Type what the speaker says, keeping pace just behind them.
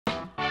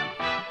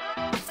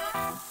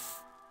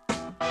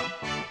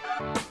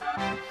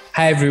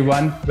Hi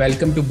everyone,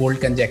 welcome to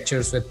Bold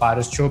Conjectures with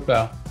Paras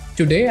Chopra.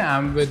 Today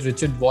I'm with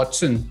Richard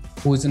Watson,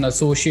 who is an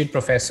associate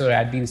professor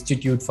at the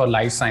Institute for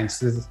Life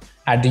Sciences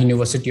at the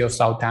University of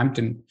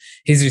Southampton.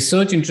 His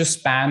research interests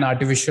span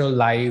artificial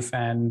life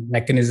and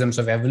mechanisms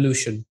of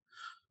evolution.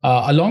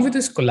 Along with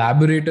his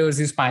collaborators,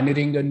 he's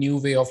pioneering a new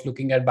way of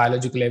looking at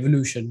biological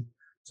evolution.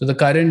 So the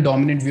current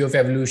dominant view of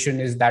evolution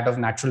is that of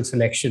natural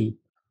selection,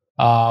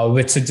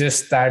 which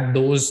suggests that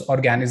those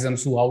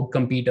organisms who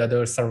outcompete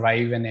others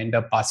survive and end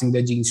up passing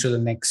their genes to the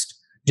next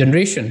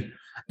generation.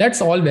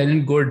 That's all well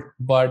and good,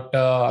 but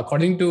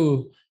according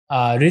to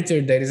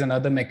Richard, there is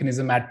another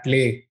mechanism at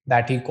play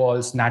that he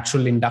calls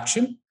natural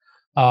induction.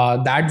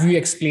 That view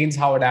explains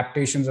how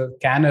adaptations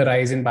can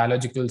arise in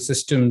biological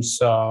systems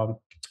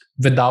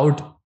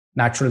without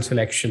natural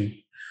selection.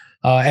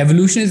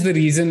 Evolution is the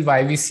reason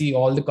why we see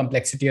all the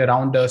complexity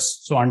around us.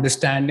 So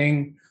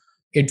understanding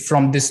it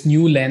from this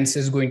new lens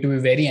is going to be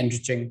very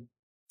enriching.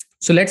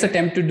 So let's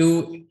attempt to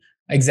do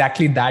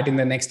exactly that in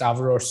the next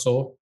hour or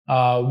so.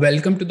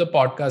 Welcome to the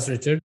podcast,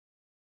 Richard.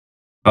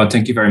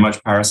 Thank you very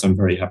much, Paras. I'm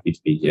very happy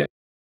to be here.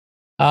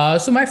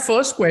 So my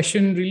first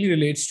question really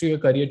relates to your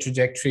career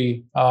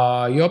trajectory.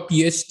 Your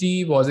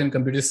PhD was in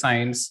computer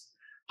science.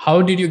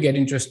 How did you get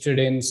interested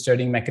in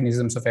studying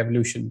mechanisms of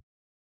evolution?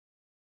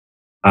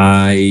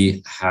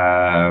 I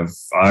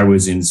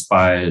was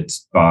inspired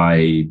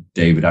by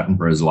David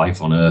Attenborough's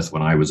life on Earth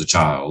when I was a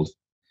child,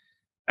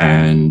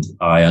 and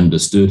I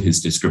understood his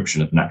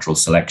description of natural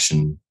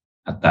selection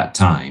at that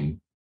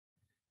time.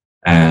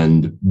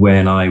 And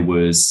when I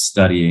was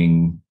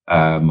studying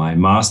my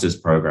master's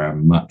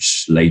program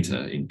much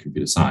later in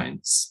computer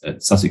science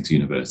at Sussex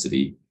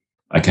University,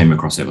 I came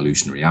across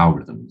evolutionary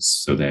algorithms.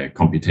 So they're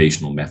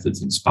computational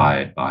methods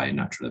inspired by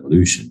natural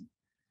evolution.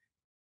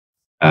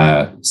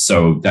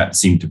 So that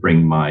seemed to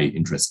bring my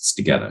interests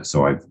together.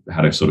 So I've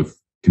had a sort of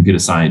computer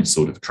science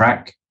sort of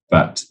track,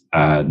 but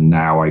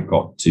now I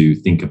got to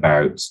think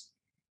about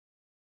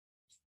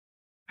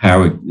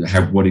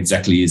what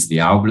exactly is the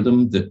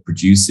algorithm that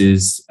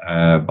produces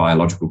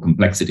biological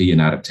complexity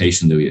and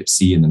adaptation that we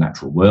see in the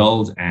natural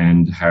world,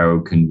 and how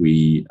can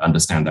we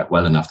understand that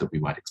well enough that we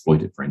might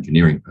exploit it for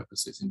engineering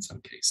purposes in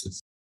some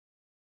cases.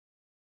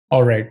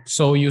 All right.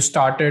 So you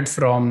started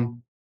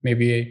from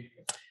maybe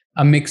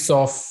a mix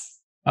of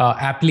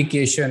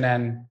application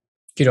and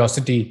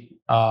curiosity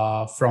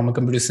from a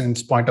computer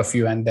science point of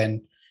view, and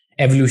then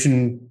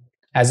evolution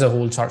as a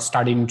whole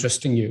started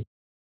interesting you.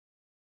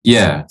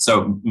 Yeah,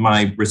 so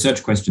my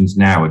research questions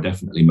now are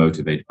definitely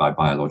motivated by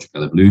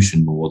biological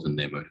evolution more than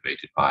they're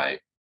motivated by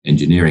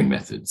engineering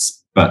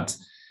methods. But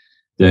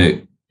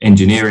the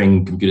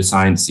engineering computer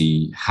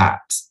sciencey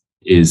hat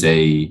is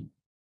a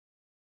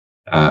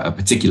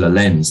particular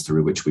lens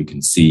through which we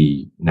can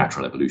see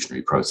natural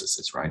evolutionary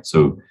processes, right?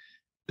 So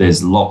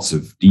there's lots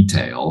of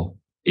detail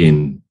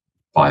in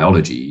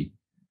biology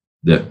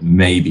that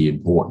may be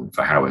important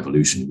for how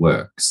evolution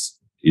works.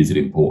 Is it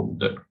important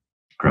that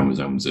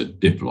chromosomes are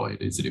diploid?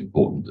 Is it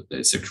important that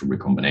there's sexual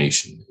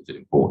recombination? Is it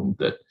important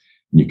that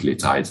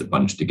nucleotides are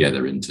bunched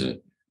together into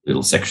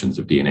little sections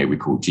of DNA we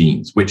call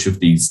genes? Which of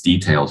these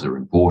details are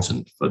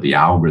important for the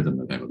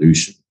algorithm of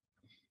evolution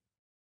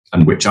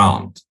and which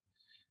aren't?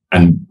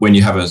 And when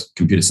you have a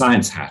computer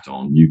science hat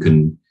on, you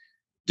can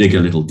dig a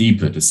little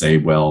deeper to say,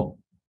 well,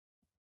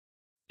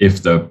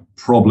 if the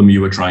problem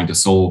you were trying to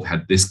solve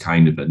had this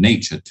kind of a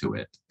nature to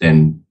it,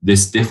 then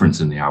this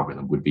difference in the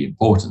algorithm would be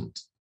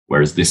important,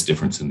 whereas this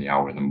difference in the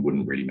algorithm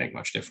wouldn't really make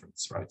much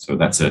difference, right? So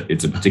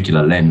it's a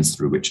particular lens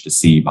through which to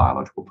see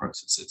biological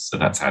processes. So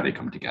that's how they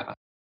come together.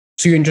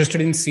 So you're interested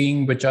in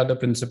seeing which are the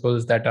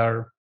principles that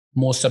are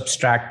most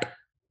abstract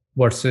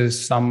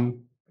versus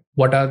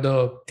what are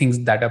the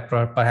things that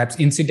are perhaps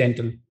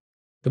incidental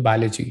to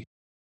biology?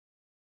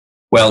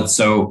 Well,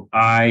 so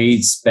I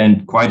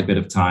spent quite a bit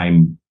of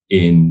time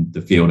in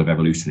the field of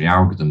evolutionary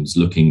algorithms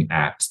looking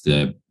at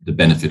the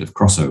benefit of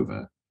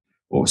crossover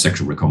or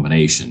sexual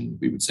recombination,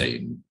 we would say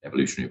in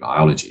evolutionary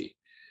biology.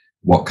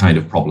 What kind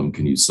of problem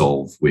can you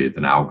solve with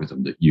an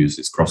algorithm that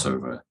uses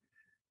crossover,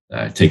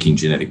 taking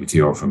genetic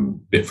material from a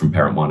bit from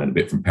parent one and a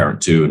bit from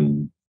parent two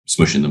and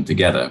smushing them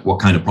together? What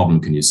kind of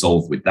problem can you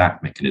solve with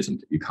that mechanism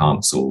that you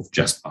can't solve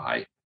just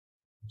by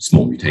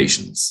small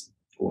mutations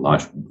or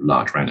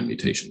large random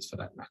mutations for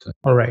that matter?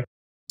 All right.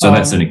 So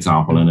that's an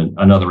example. And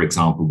another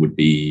example would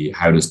be,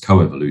 how does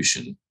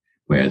coevolution,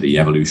 where the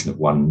evolution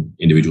of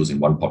individuals in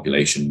one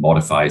population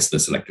modifies the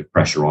selective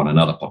pressure on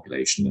another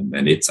population, and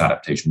then its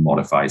adaptation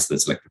modifies the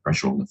selective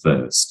pressure on the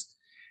first.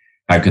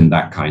 How can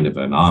that kind of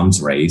an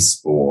arms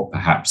race, or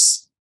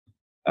perhaps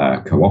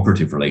a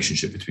cooperative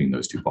relationship between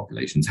those two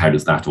populations, how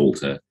does that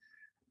alter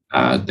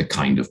the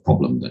kind of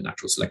problem that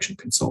natural selection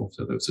can solve?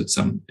 So those are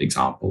some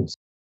examples.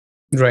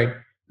 Right.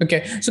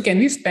 Okay. So can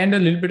we spend a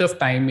little bit of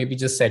time maybe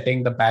just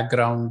setting the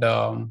background?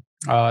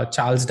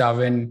 Charles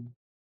Darwin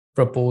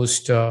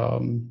proposed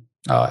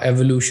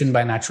evolution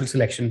by natural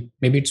selection.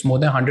 Maybe it's more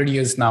than 100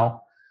 years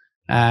now.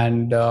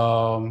 And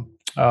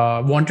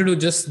wanted to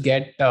just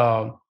get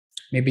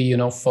maybe,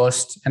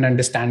 first an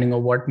understanding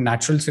of what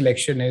natural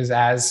selection is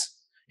as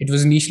it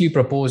was initially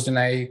proposed, and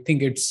I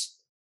think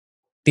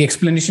the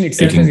explanation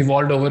itself has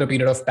evolved over a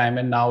period of time,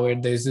 and now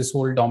there's this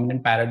whole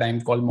dominant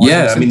paradigm called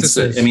model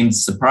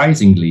synthesis.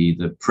 Surprisingly,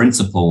 the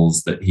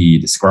principles that he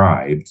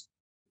described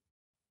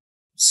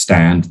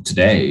stand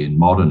today in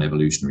modern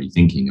evolutionary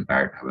thinking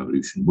about how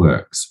evolution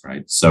works,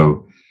 right?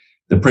 So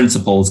the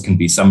principles can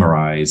be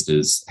summarized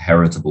as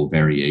heritable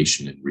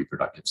variation in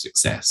reproductive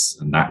success,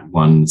 and that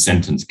one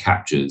sentence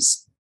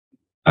captures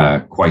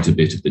quite a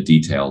bit of the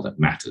detail that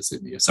matters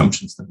in the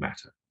assumptions that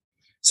matter.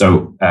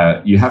 So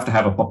you have to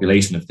have a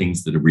population of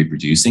things that are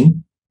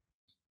reproducing.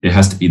 It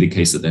has to be the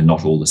case that they're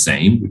not all the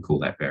same. We call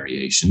that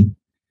variation.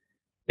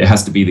 It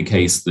has to be the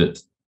case that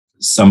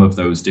some of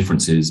those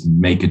differences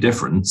make a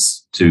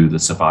difference to the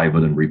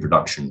survival and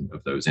reproduction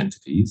of those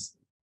entities.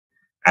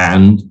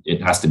 And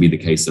it has to be the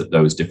case that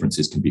those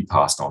differences can be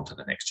passed on to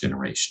the next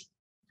generation.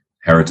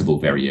 Heritable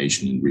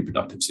variation in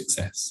reproductive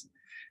success.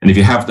 And if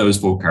you have those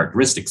four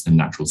characteristics, then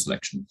natural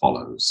selection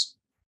follows.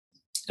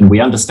 And we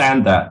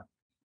understand that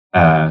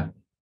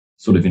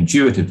sort of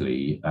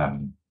intuitively,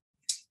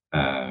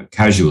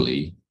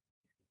 casually,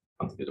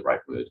 I don't think the right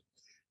word,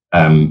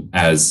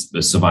 as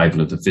the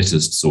survival of the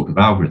fittest sort of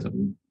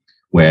algorithm,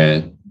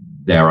 where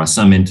there are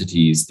some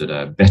entities that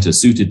are better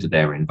suited to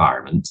their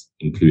environment,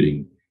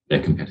 including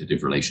their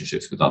competitive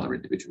relationships with other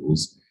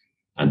individuals,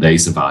 and they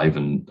survive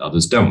and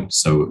others don't.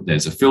 So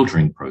there's a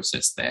filtering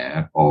process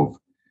there of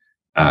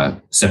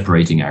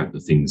separating out the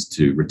things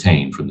to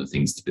retain from the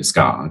things to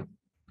discard,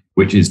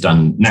 which is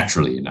done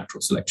naturally in natural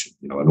selection.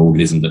 You know, an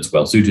organism that's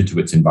well suited to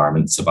its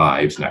environment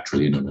survives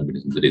naturally, and an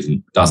organism that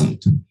isn't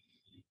doesn't.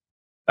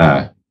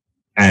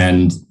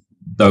 And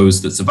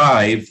those that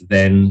survive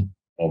then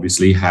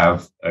obviously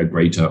have a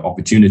greater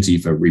opportunity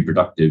for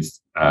reproductive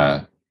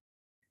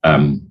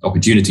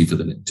opportunity for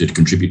them to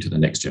contribute to the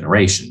next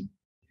generation.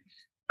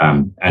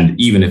 And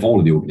even if all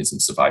of the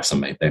organisms survive,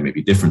 there may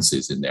be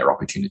differences in their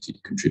opportunity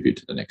to contribute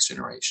to the next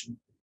generation.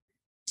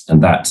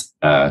 And that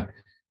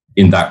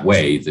in that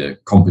way, the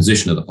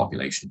composition of the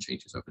population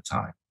changes over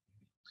time.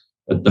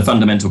 But the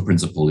fundamental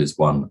principle is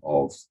one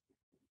of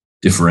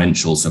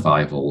differential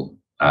survival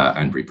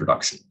and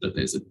reproduction, that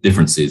there's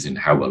differences in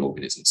how well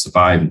organisms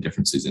survive and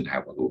differences in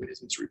how well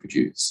organisms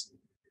reproduce.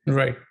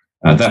 Right.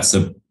 That's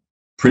a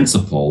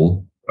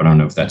principle. I don't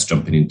know if that's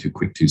jumping in too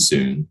quick too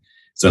soon.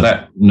 So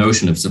that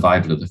notion of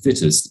survival of the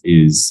fittest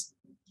is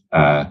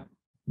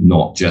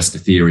not just a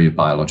theory of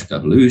biological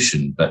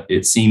evolution, but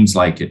it seems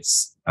like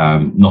it's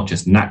not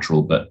just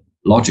natural, but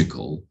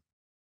logical.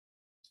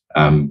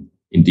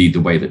 Indeed,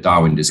 the way that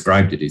Darwin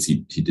described it is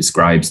he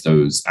describes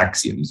those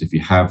axioms. If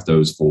you have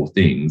those four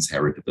things,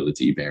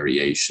 heritability,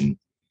 variation,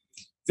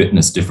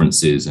 fitness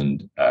differences,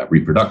 and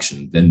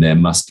reproduction, then there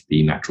must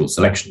be natural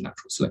selection.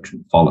 Natural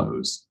selection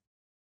follows.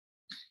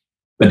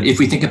 But if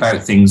we think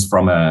about things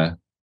from a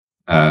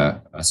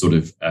sort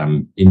of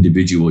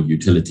individual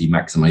utility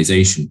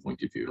maximization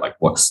point of view, like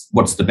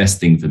what's the best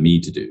thing for me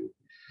to do?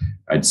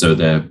 Right. So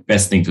the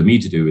best thing for me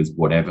to do is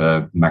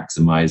whatever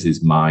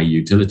maximizes my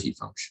utility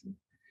function.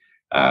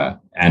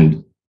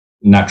 And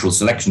natural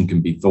selection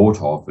can be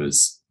thought of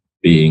as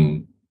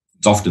being,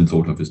 it's often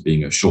thought of as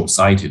being a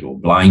short-sighted or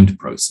blind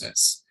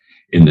process,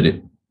 in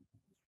that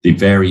the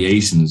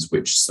variations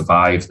which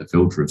survive the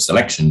filter of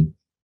selection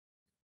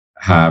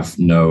have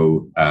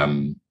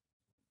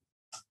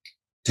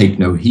take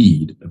no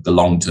heed of the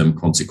long-term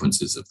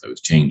consequences of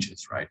those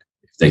changes, right?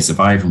 If they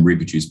survive and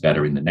reproduce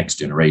better in the next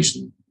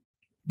generation,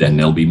 then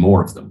there'll be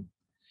more of them.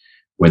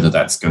 Whether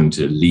that's going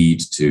to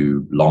lead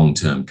to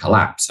long-term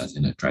collapse, as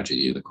in a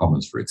tragedy of the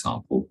commons, for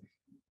example,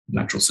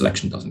 natural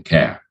selection doesn't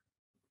care.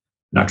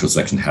 Natural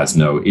selection has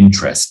no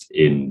interest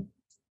in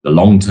the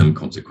long-term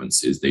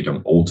consequences. They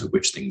don't alter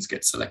which things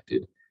get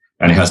selected.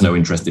 And it has no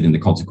interest in the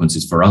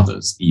consequences for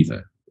others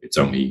either. It's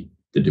only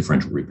the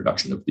differential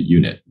reproduction of the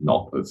unit,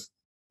 not of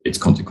its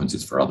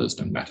consequences for others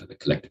don't matter, the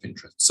collective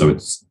interest. So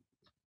it's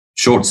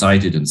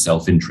short-sighted and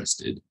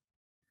self-interested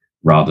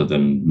rather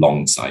than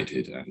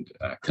long-sighted and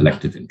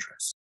collective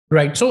interest.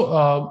 Right. So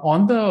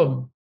on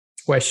the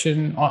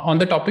question, on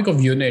the topic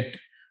of unit,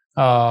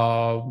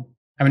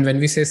 when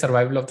we say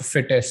survival of the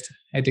fittest,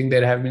 I think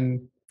there have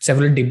been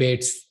several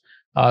debates.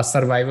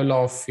 Survival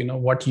of,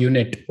 what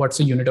unit? What's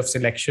the unit of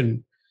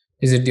selection?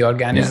 Is it the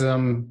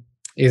organism?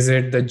 Yeah. Is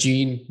it the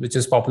gene, which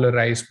is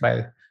popularized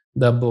by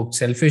the book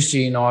Selfish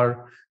Gene?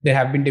 Or there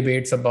have been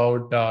debates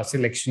about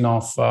selection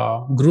of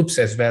groups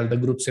as well, the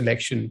group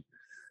selection.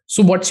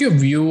 So what's your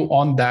view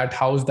on that?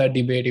 How's that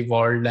debate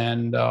evolved?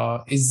 And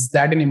is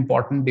that an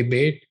important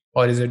debate,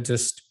 or is it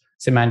just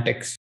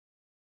semantics?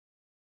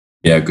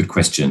 Yeah, good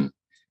question.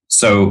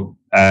 So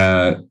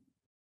back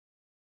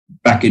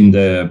in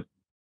the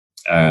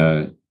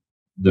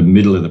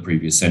middle of the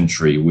previous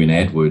century, Wynne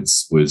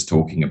Edwards was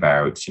talking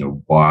about,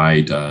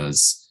 why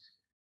does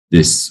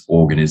this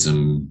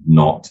organism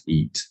not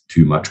eat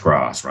too much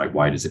grass, right?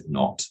 Why does it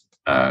not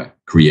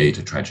create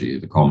a tragedy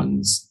of the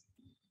commons?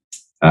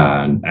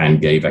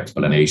 And gave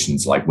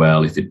explanations like,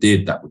 well, if it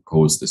did, that would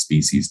cause the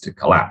species to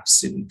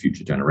collapse in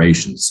future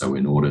generations. So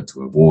in order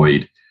to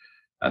avoid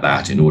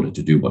that in order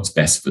to do what's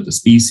best for the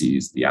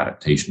species, the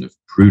adaptation of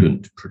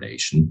prudent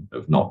predation,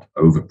 of not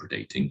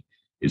over-predating,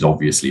 is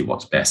obviously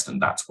what's best,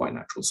 and that's why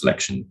natural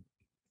selection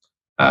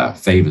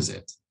favors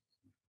it.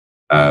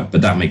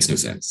 But that makes no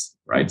sense,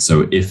 right?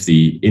 So if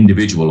the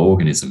individual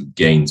organism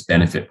gains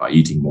benefit by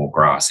eating more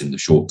grass in the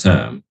short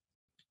term,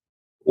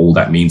 all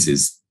that means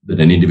is that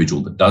an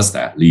individual that does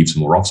that leaves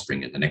more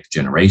offspring in the next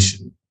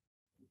generation.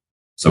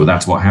 So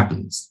that's what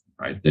happens,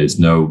 right? There's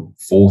no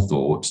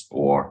forethought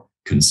or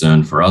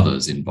concern for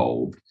others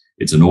involved.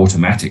 It's an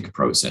automatic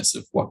process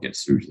of what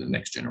gets through to the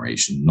next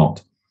generation,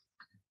 not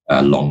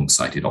a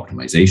long-sighted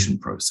optimization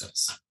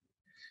process.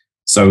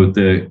 So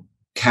the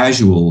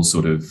casual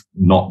sort of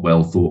not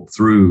well thought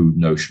through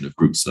notion of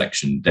group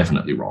selection,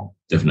 definitely wrong.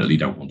 Definitely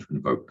don't want to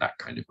invoke that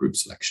kind of group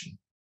selection.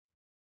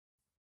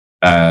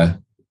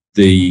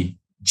 The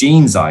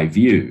gene's eye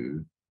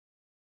view,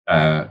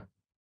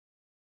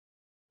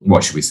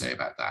 what should we say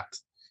about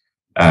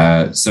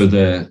that? So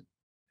the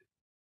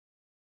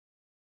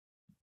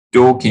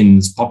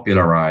Dawkins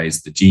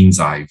popularized the gene's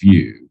eye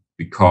view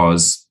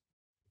because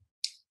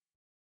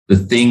the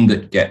thing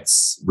that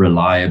gets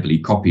reliably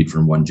copied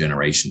from one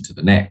generation to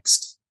the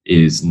next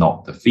is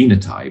not the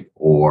phenotype,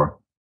 or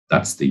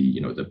that's the,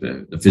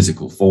 the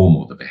physical form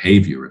or the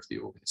behavior of the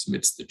organism.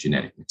 It's the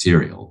genetic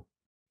material.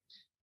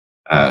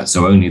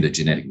 So only the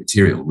genetic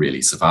material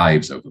really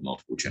survives over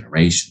multiple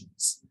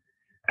generations.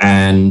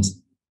 And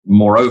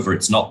moreover,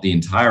 it's not the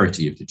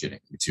entirety of the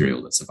genetic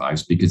material that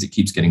survives because it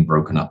keeps getting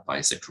broken up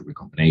by sexual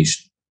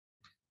recombination.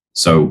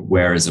 So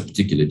whereas a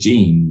particular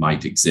gene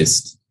might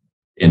exist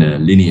in a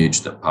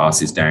lineage that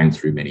passes down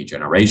through many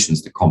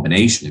generations, the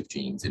combination of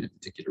genes in a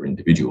particular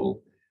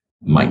individual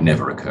might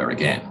never occur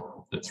again.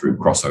 That through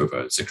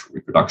crossover sexual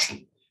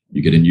reproduction,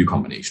 you get a new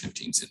combination of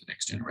genes in the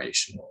next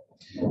generation.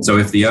 So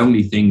if the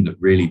only thing that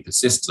really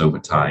persists over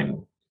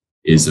time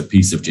is a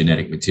piece of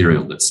genetic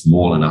material that's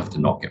small enough to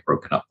not get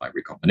broken up by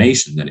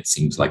recombination, then it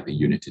seems like the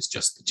unit is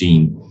just the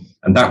gene.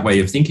 And that way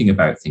of thinking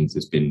about things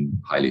has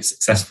been highly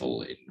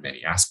successful in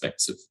many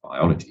aspects of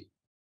biology,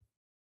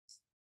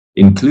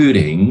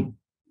 including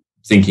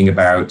thinking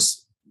about,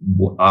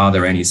 are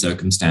there any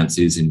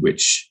circumstances in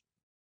which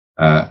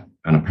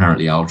an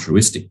apparently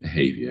altruistic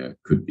behavior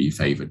could be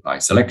favored by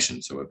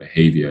selection? So a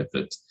behavior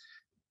that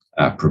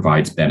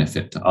provides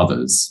benefit to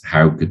others,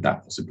 how could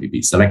that possibly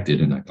be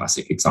selected? And a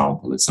classic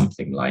example is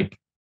something like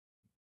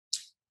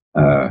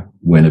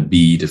when a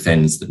bee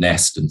defends the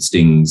nest and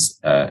stings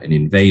an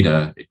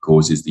invader, it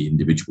causes the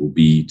individual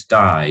bee to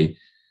die.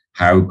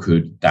 How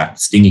could that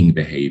stinging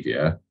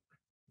behavior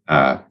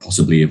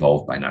possibly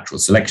evolve by natural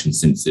selection,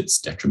 since it's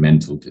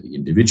detrimental to the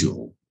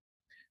individual?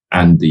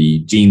 And the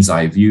gene's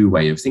eye view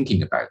way of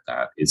thinking about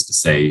that is to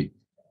say,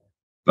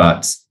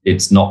 but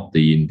it's not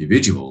the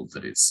individual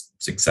that is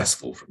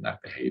successful from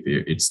that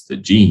behavior, it's the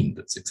gene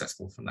that's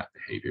successful from that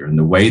behavior. And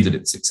the way that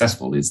it's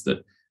successful is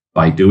that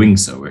by doing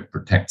so, it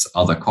protects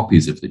other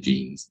copies of the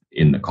genes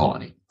in the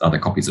colony, other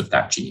copies of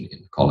that gene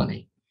in the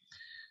colony.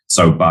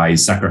 So by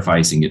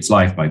sacrificing its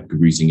life, by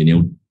producing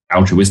an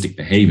altruistic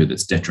behavior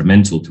that's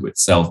detrimental to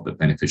itself but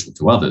beneficial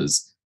to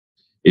others,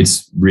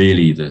 it's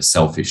really the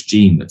selfish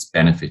gene that's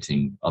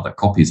benefiting other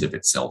copies of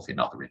itself in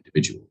other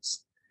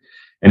individuals.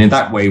 And in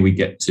that way, we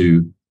get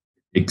to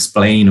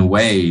explain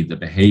away the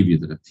behavior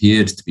that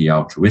appeared to be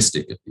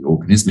altruistic at the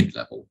organismic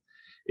level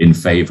in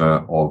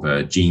favor of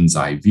a gene's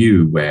eye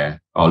view where,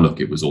 oh,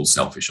 look, it was all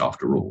selfish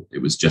after all. It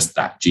was just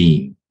that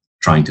gene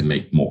trying to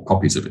make more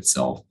copies of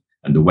itself.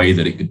 And the way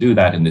that it could do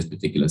that in this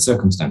particular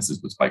circumstances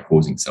was by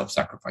causing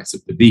self-sacrifice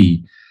of the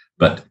bee.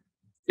 But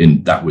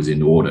that was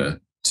in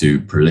order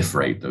to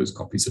proliferate those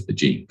copies of the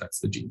gene. That's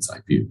the gene's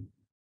eye view.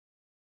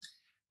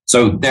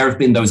 So there have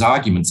been those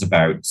arguments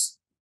about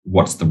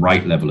what's the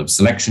right level of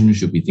selection.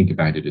 Should we think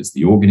about it as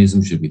the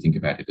organism? Should we think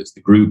about it as the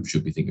group?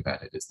 Should we think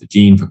about it as the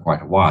gene for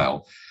quite a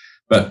while?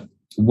 But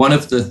one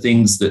of the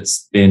things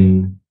that's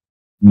been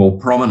more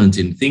prominent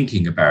in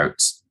thinking about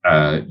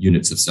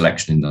units of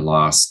selection in the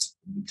last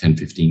 10,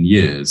 15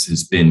 years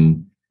has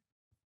been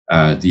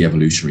the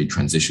evolutionary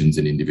transitions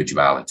in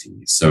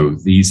individuality. So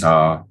these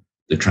are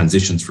the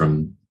transitions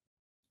from,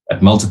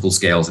 at multiple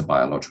scales of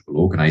biological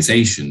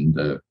organization.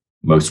 The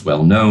most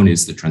well-known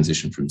is the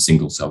transition from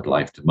single-celled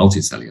life to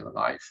multicellular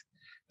life.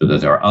 But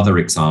there are other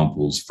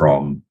examples,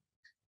 from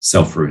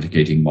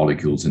self-replicating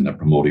molecules in the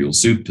primordial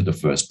soup to the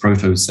first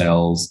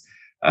protocells,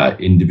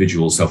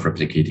 individual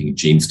self-replicating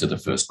genes to the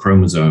first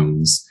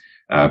chromosomes,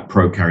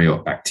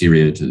 prokaryote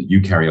bacteria to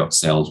eukaryote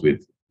cells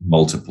with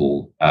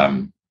multiple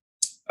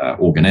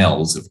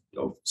organelles of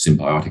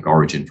symbiotic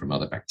origin from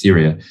other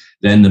bacteria,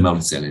 then the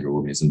multicellular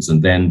organisms,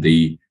 and then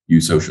the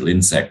eusocial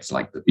insects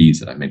like the bees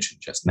that I mentioned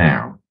just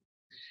now.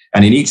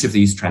 And in each of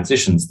these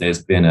transitions,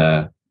 there's been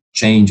a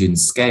change in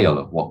scale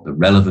of what the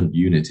relevant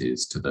unit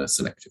is to the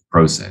selective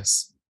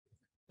process.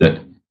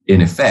 That,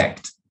 in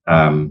effect,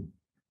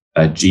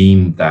 a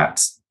gene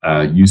that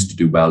used to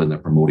do well in the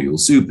primordial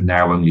soup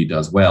now only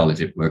does well if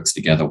it works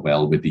together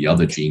well with the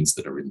other genes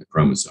that are in the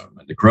chromosome.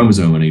 And the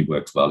chromosome only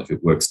works well if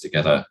it works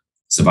together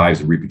survives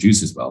and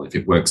reproduces well if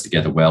it works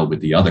together well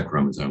with the other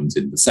chromosomes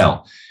in the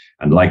cell.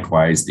 And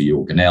likewise, the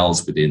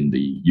organelles within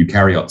the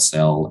eukaryote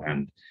cell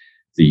and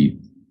the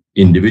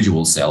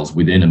individual cells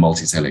within a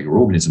multicellular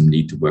organism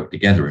need to work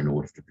together in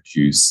order to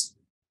produce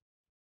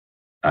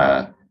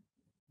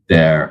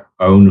their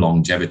own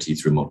longevity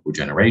through multiple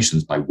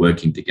generations by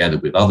working together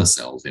with other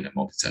cells in a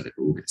multicellular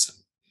organism.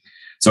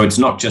 So it's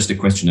not just a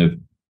question of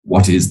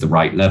what is the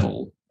right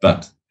level,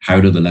 but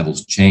how do the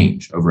levels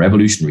change? Over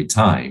evolutionary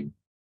time,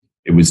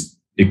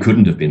 it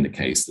couldn't have been the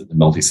case that the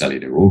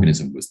multicellular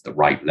organism was the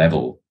right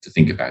level to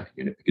think about the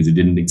unit because it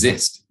didn't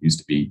exist. It used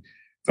to be,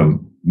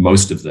 from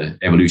most of the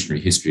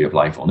evolutionary history of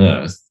life on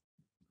Earth,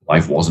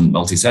 life wasn't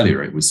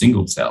multicellular, it was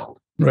single-celled.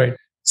 Right.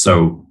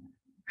 So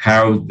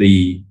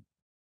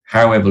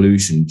how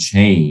evolution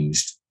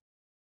changed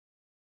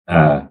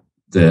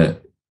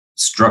the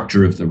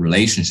structure of the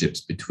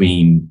relationships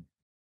between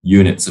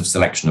units of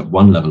selection at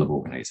one level of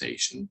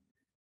organization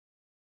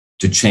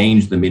to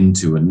change them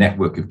into a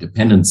network of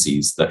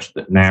dependencies that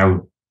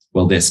now,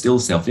 well, they're still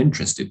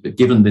self-interested, but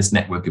given this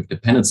network of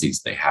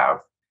dependencies they have,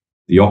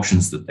 the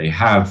options that they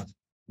have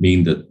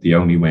mean that the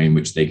only way in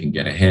which they can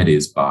get ahead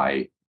is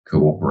by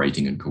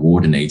cooperating and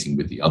coordinating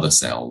with the other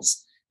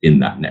cells in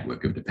that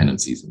network of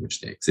dependencies in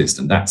which they exist.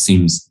 And that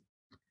seems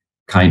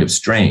kind of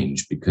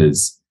strange,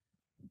 because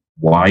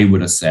why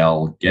would a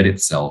cell get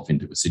itself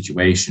into a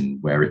situation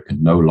where it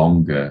can no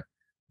longer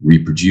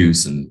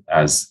reproduce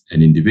as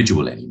an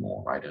individual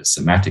anymore, right? A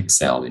somatic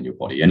cell in your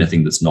body,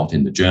 anything that's not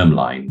in the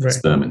germline, the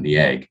sperm and the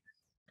egg,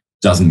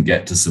 doesn't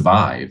get to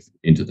survive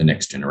into the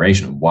next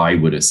generation. Why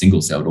would a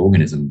single-celled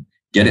organism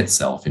get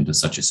itself into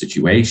such a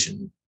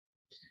situation?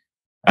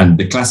 And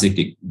the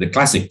classic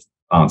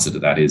answer to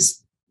that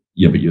is,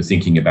 yeah, but you're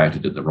thinking about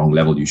it at the wrong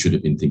level. You should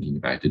have been thinking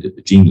about it at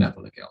the gene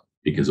level again,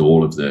 because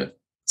all of the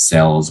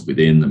cells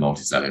within the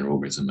multicellular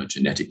organism are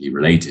genetically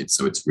related.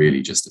 So it's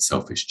really just a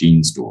selfish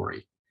gene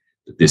story,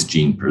 that this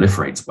gene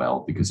proliferates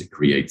well because it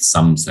creates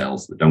some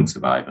cells that don't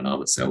survive and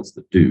other cells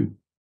that do.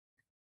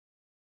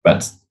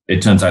 But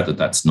it turns out that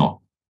that's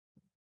not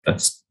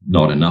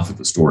enough of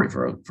a story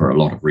for a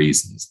lot of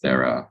reasons.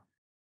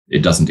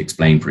 It doesn't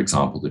explain, for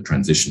example, the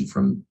transition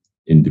from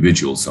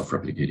individual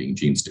self-replicating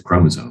genes to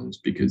chromosomes,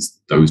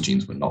 because those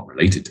genes were not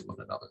related to one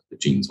another. The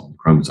genes on the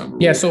chromosome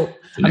were so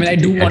I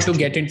do want to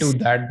get into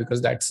that,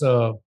 because that's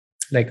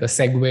like a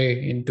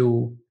segue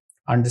into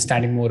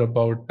understanding more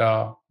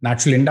about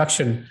natural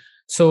induction.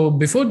 So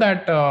before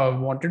that,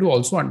 wanted to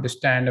also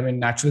understand,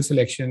 natural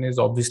selection is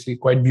obviously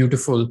quite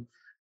beautiful.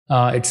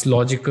 It's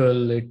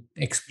logical. It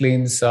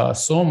explains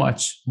so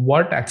much.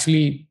 What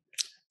actually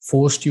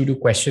forced you to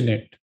question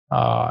it?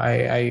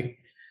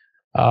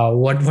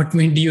 What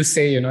made you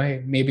say,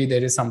 hey, maybe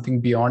there is something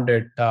beyond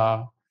it,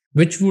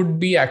 which would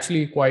be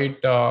actually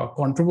quite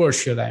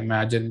controversial, I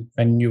imagine,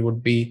 when you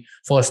would be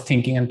first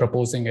thinking and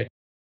proposing it?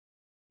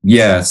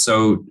 Yeah.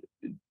 So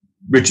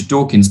Richard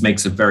Dawkins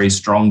makes a very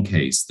strong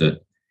case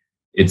that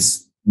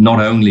it's not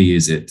only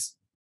is it,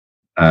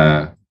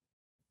 as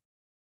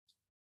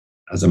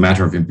a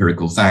matter of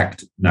empirical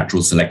fact,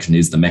 natural selection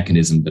is the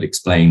mechanism that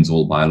explains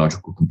all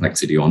biological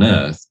complexity on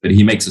Earth, but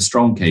he makes a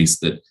strong case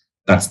that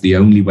that's the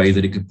only way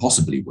that it could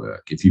possibly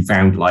work. If you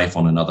found life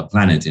on another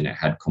planet and it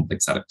had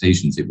complex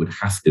adaptations, it would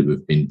have to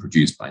have been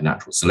produced by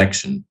natural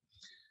selection,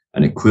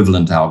 an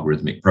equivalent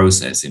algorithmic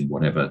process in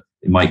whatever,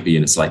 it might be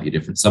in a slightly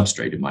different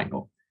substrate. It might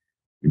not,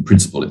 in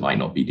principle, it might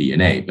not be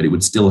DNA, but it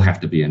would still have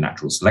to be a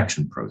natural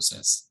selection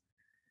process.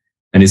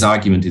 And his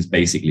argument is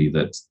basically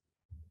that,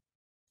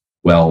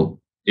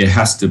 well, it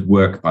has to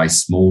work by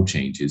small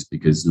changes,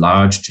 because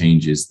large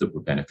changes that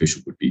were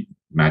beneficial would be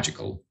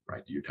magical,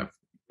 right?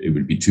 It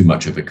would be too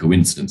much of a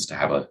coincidence to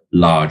have a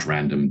large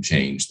random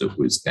change that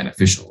was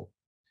beneficial.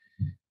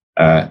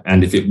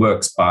 And if it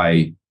works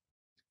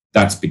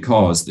that's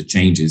because the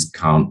changes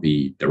can't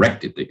be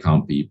directed. They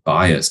can't be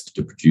biased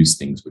to produce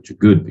things which are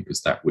good,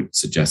 because that would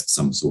suggest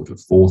some sort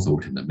of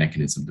forethought in the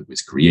mechanism that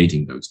was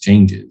creating those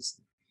changes.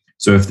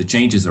 So if the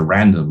changes are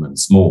random and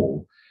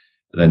small,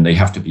 then they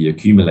have to be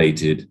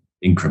accumulated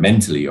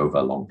incrementally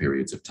over long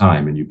periods of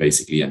time. And you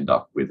basically end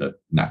up with a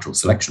natural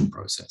selection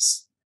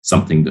process,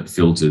 something that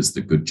filters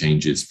the good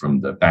changes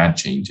from the bad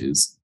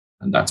changes.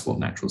 And that's what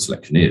natural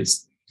selection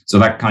is. So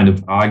that kind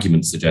of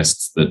argument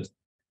suggests that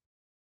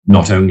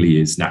not only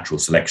is natural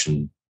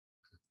selection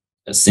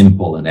a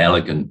simple and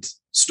elegant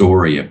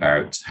story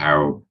about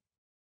how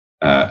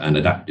an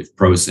adaptive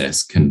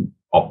process can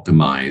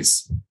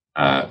optimize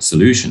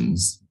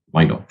solutions,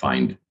 might not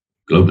find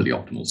globally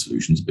optimal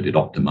solutions, but it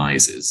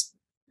optimizes.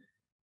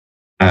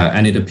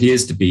 And it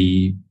appears to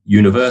be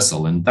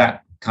universal. And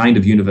that kind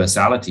of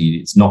universality,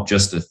 it's not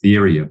just a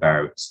theory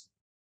about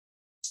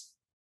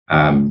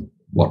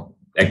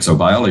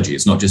exobiology.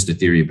 It's not just a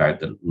theory about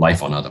the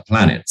life on other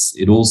planets.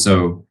 It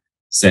also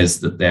says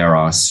that there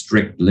are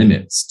strict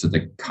limits to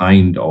the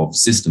kind of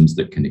systems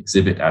that can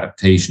exhibit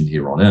adaptation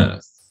here on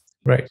Earth.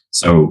 Right.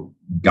 So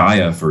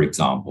Gaia, for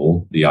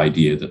example, the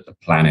idea that the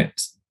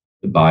planet,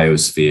 the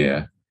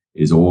biosphere,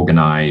 is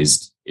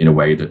organized in a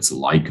way that's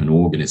like an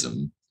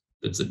organism,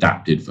 that's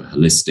adapted for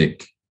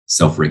holistic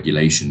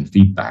self-regulation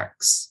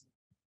feedbacks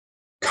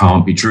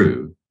can't be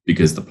true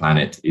because the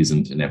planet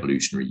isn't an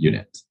evolutionary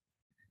unit.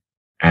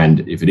 And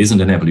if it isn't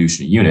an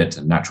evolutionary unit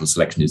and natural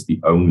selection is the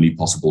only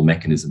possible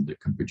mechanism that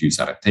can produce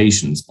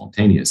adaptation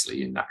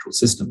spontaneously in natural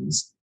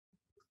systems,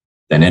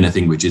 then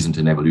anything which isn't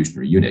an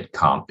evolutionary unit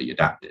can't be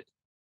adapted.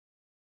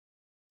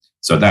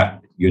 So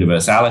that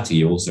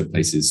universality also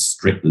places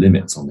strict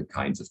limits on the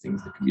kinds of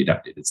things that can be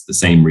adapted. It's the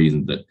same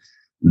reason that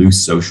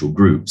loose social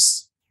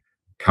groups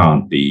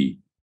can't be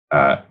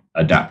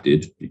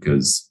adapted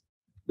because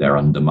they're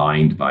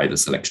undermined by the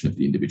selection of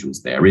the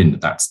individuals they're in.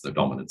 That's the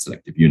dominant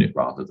selective unit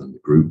rather than the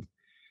group.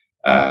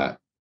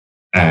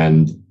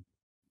 And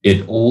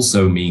it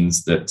also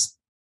means that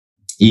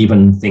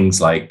even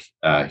things like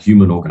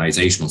human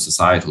organizational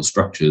societal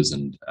structures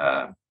and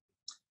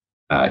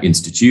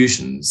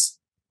institutions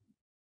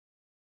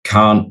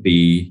can't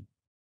be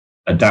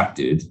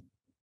adapted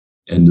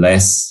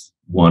unless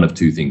one of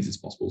two things is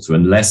possible. So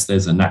unless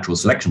there's a natural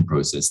selection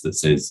process that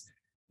says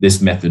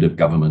this method of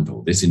government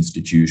or this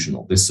institution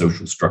or this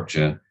social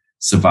structure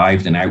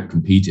survived and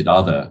outcompeted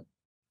other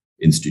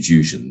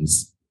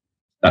institutions,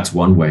 that's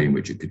one way in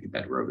which it could be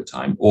better over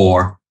time.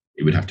 Or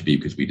it would have to be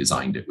because we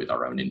designed it with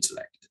our own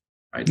intellect,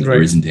 right? Right.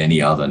 There isn't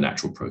any other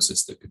natural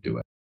process that could do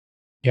it.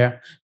 Yeah.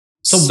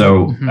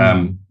 So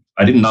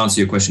I didn't answer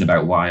your question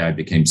about why I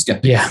became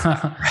skeptical.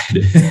 Yeah.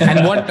 Right?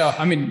 And what,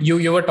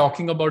 you were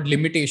talking about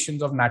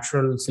limitations of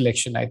natural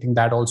selection. I think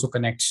that also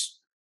connects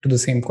to the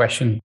same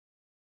question.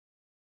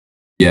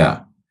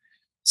 Yeah.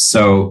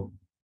 So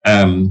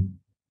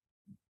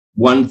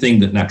one thing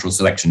that natural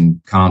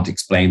selection can't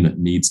explain that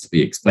needs to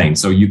be explained.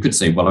 So you could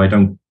say, well, I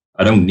don't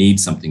need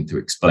something to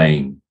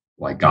explain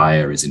why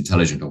Gaia is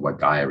intelligent or why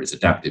Gaia is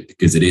adaptive,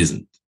 because it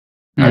isn't.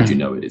 How do you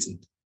know it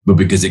isn't? But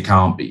because it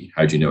can't be.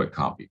 How do you know it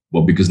can't be?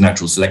 Well, because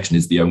natural selection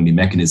is the only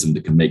mechanism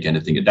that can make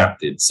anything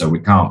adapted, so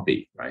it can't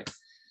be, right?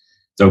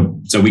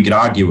 So we could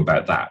argue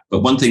about that. But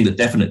one thing that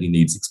definitely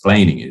needs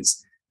explaining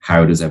is,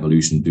 how does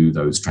evolution do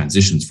those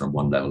transitions from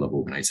one level of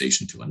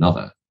organization to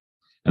another?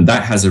 And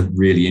that has a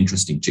really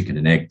interesting chicken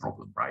and egg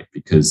problem, right?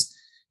 Because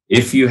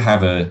if you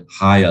have a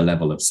higher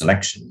level of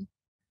selection,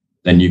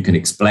 then you can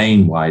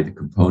explain why the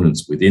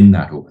components within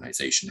that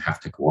organization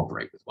have to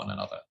cooperate with one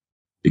another.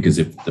 Because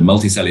if the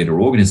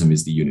multicellular organism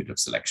is the unit of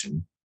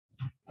selection,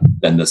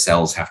 then the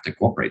cells have to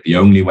cooperate. The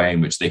only way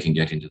in which they can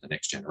get into the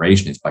next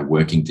generation is by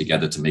working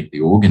together to make the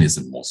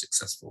organism more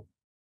successful.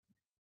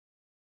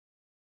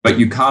 But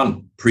you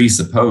can't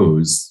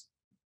presuppose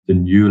the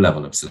new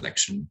level of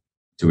selection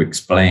to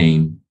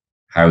explain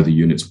how the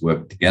units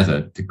work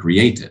together to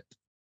create it,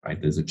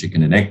 right? There's a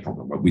chicken and egg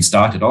problem. But we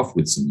started off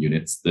with some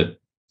units that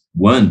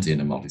weren't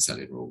in a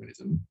multicellular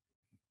organism.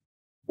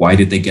 Why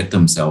did they get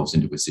themselves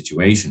into a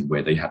situation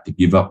where they had to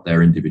give up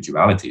their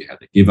individuality, had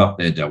to give up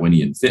their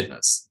Darwinian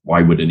fitness?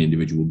 Why would an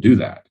individual do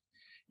that?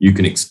 You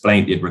can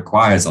explain it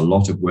requires a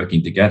lot of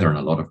working together and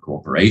a lot of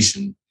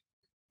cooperation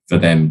for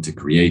them to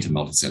create a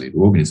multicellular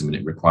organism, and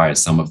it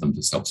requires some of them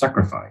to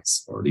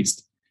self-sacrifice, or at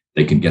least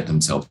they can get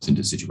themselves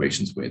into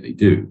situations where they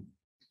do.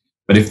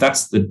 But if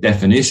that's the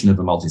definition of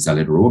a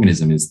multicellular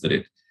organism, is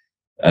that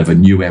of a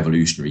new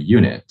evolutionary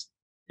unit,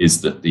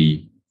 is that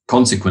the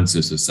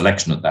consequences of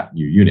selection at that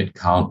new unit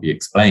can't be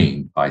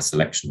explained by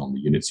selection on the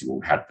units you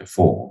all had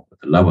before at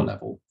the lower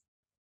level,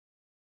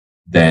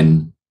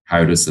 then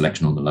how does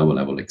selection on the lower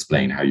level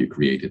explain how you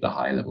created the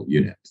higher level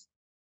unit?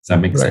 Does that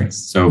make sense?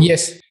 So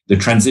yes, the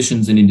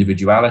transitions in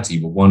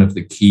individuality were one of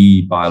the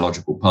key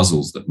biological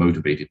puzzles that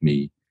motivated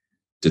me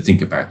to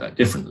think about that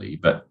differently.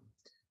 But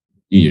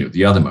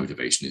the other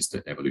motivation is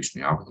that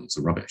evolutionary algorithms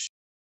are rubbish.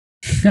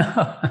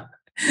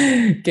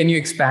 Can you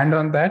expand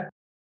on that?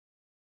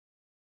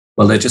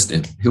 Well, they're just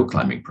a hill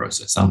climbing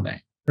process, aren't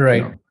they?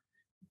 Right.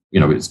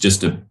 It's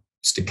just a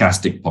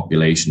stochastic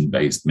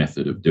population-based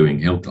method of doing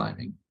hill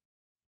climbing.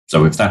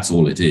 So if that's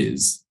all it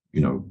is,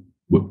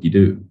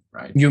 whoop-de-doo,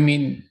 right? You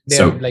mean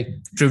they're like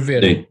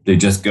trivial? They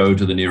just go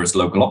to the nearest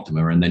local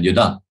optima and then you're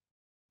done.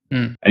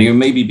 And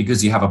maybe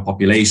because you have a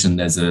population,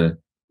 there's a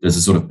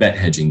sort of bet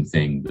hedging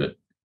thing that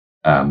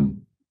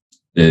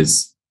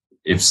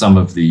if some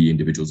of the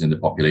individuals in the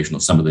population or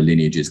some of the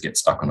lineages get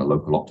stuck on a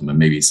local optimum,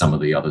 maybe some of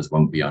the others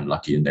won't be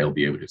unlucky and they'll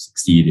be able to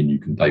succeed, and you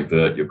can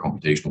divert your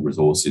computational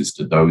resources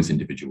to those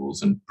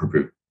individuals and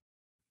proliferate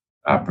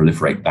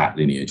that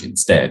lineage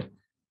instead.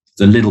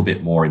 It's a little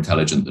bit more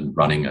intelligent than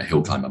running a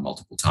hill climber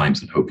multiple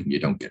times and hoping you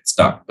don't get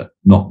stuck, but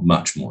not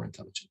much more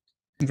intelligent.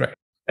 Right.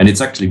 And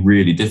it's actually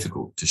really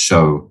difficult to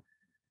show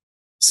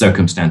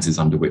circumstances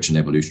under which an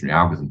evolutionary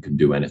algorithm can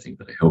do anything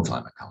that a hill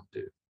climber can't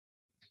do.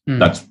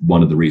 That's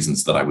one of the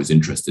reasons that I was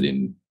interested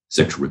in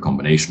sexual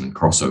recombination and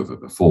crossover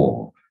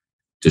before,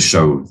 to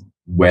show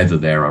whether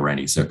there are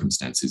any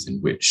circumstances in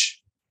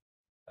which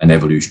an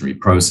evolutionary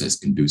process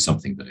can do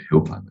something that a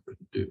hill climber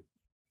couldn't do.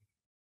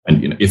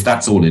 And if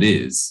that's all it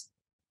is,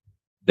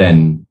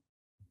 then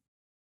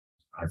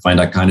I find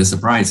that kind of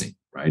surprising,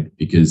 right?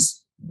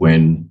 Because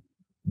when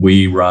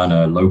we run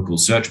a local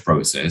search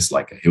process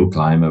like a hill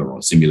climber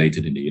or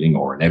simulated annealing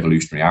or an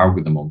evolutionary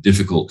algorithm on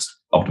difficult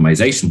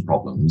optimization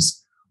problems,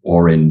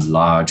 or in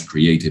large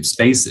creative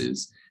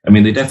spaces, I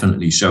mean, they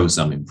definitely show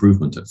some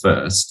improvement at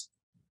first,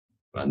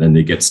 and then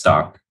they get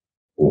stuck,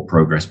 or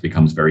progress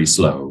becomes very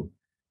slow,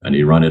 and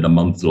you run it a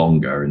month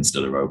longer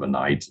instead of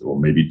overnight, or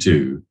maybe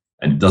 2,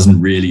 and it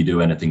doesn't really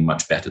do anything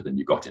much better than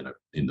you got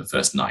in the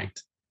first night.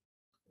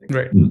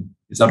 Right.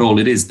 Is that all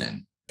it is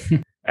then?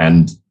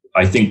 And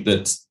I think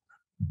that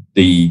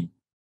the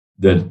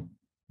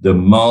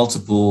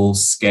multiple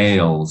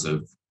scales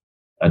of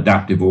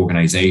adaptive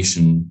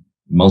organization,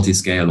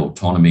 multi-scale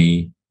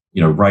autonomy,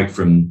 right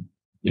from,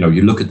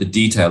 you look at the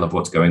detail of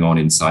what's going on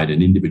inside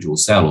an individual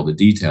cell, or the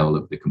detail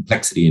of the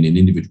complexity in an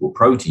individual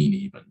protein,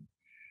 even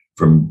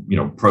from,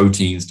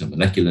 proteins to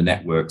molecular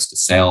networks to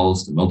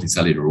cells to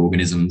multicellular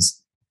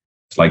organisms.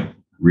 It's like,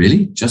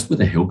 really? Just with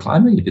a hill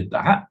climber, you did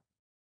that?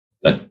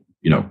 That,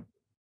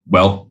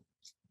 well,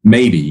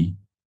 maybe,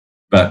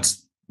 but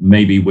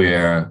maybe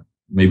we're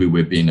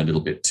being a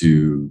little bit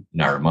too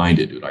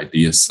narrow-minded, right?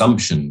 The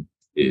assumption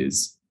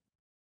is,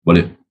 well,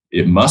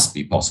 it must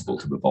be possible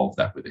to evolve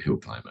that with a hill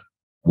climber.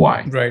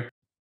 Why? Right.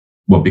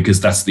 Well, because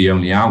that's the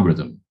only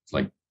algorithm. It's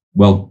like,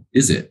 well,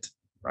 is it?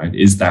 Right?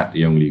 Is that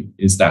the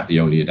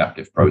only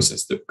adaptive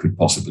process that could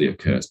possibly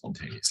occur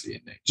spontaneously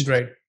in nature?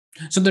 Right.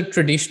 So the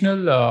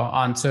traditional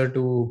answer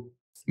to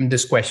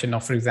this question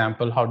of, for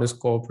example, how does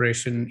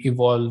cooperation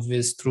evolve,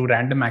 is through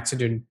random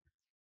accident,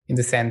 in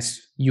the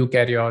sense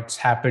eukaryotes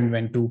happened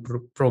when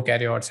 2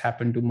 prokaryotes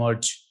happened to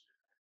merge,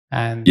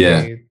 and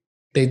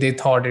they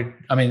thought it.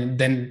 I mean,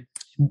 then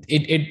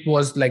it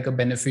was like a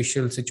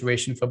beneficial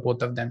situation for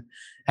both of them.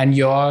 And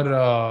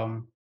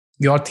your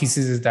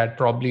thesis is that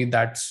probably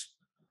that's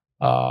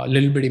a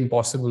little bit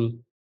impossible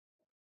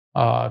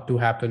to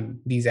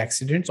happen, these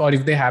accidents, or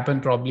if they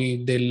happen,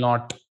 probably they'll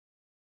not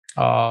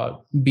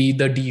be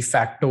the de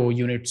facto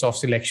units of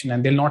selection,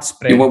 and they'll not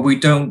spread. Well, we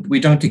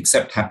don't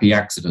accept happy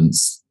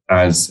accidents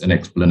as an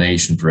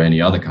explanation for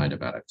any other kind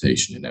of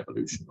adaptation in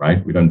evolution,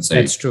 right? We don't say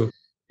that's true.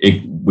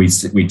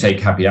 We take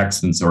happy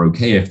accidents are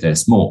okay if they're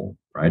small,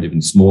 right?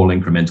 Even small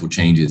incremental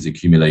changes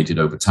accumulated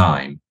over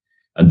time,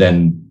 and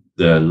then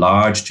the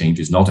large change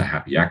is not a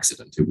happy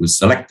accident. It was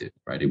selected,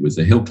 right? It was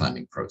a hill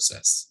climbing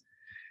process.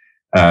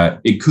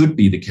 It could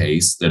be the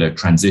case that a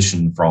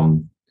transition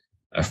from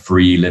a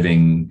free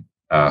living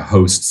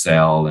host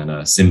cell and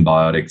a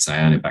symbiotic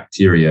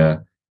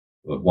cyanobacteria,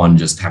 one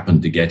just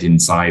happened to get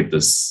inside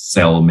the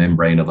cell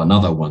membrane of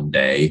another one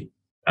day,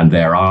 and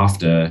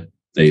thereafter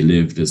they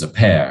lived as a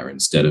pair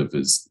instead of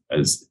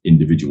as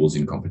individuals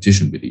in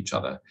competition with each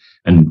other.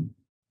 And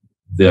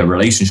the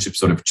relationship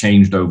sort of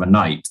changed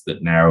overnight,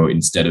 that now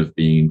instead of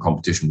being in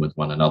competition with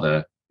one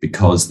another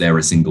because they're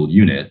a single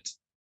unit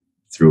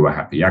through a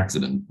happy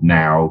accident,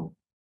 now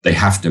they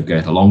have to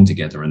get along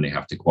together and they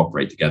have to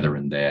cooperate together,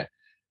 and their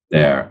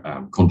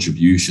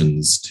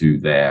contributions to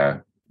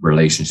their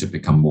relationship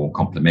become more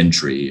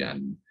complementary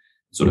and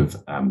sort of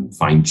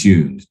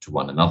fine-tuned to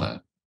one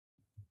another.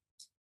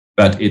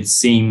 But it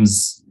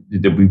seems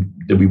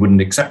that we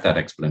wouldn't accept that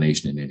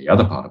explanation in any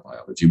other part of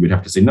biology. We'd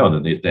have to say, no,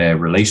 that their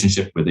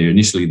relationship, where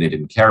initially they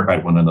didn't care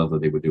about one another,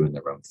 they were doing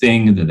their own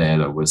thing, that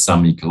there was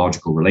some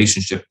ecological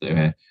relationship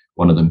there,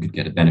 one of them could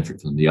get a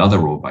benefit from the other,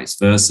 or vice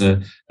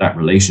versa. That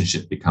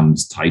relationship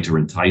becomes tighter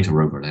and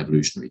tighter over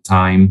evolutionary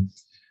time.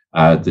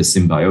 The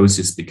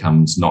symbiosis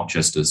becomes not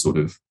just a sort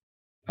of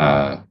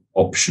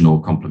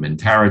optional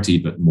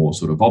complementarity, but more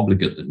sort of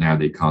obligate, that now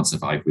they can't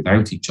survive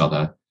without each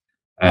other.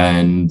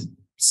 And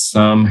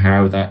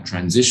somehow that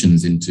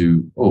transitions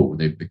into,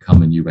 they've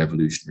become a new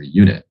evolutionary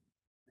unit.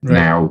 Right.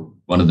 Now,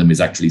 one of them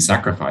is actually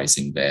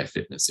sacrificing their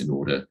fitness in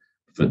order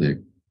for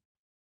the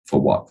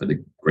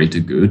greater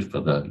good,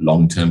 for the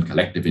long-term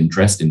collective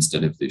interest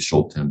instead of the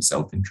short-term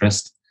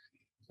self-interest.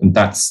 And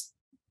that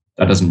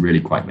doesn't really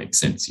quite make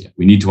sense yet.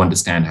 We need to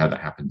understand how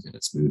that happens in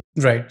a smooth.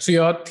 Right. So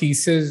your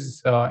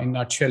thesis, in a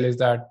nutshell, is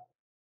that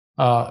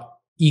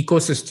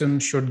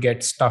ecosystems should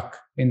get stuck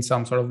in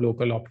some sort of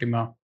local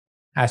optima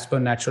as per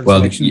natural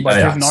selection, but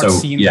we've not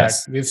seen that.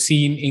 We've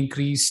seen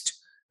increased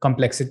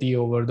complexity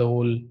over the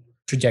whole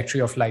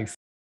trajectory of life.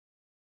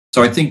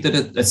 So I think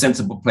that a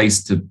sensible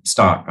place to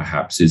start,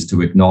 perhaps, is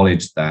to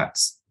acknowledge that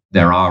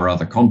there are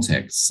other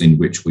contexts in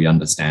which we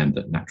understand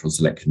that natural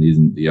selection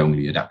isn't the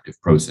only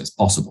adaptive process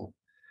possible.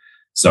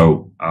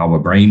 So our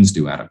brains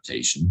do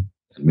adaptation,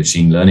 and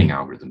machine learning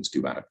algorithms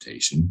do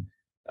adaptation,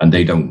 and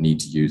they don't need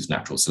to use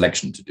natural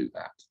selection to do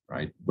that,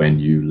 right? When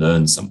you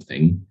learn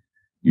something,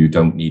 you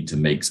don't need to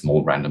make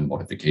small random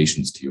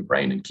modifications to your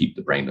brain and keep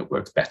the brain that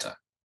works better.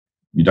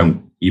 You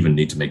don't even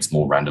need to make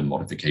small random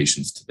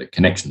modifications to the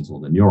connections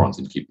or the neurons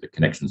and keep the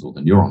connections or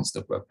the neurons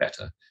that work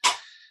better.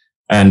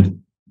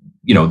 And,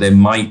 there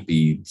might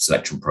be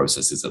selection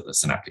processes at the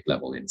synaptic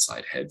level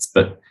inside heads,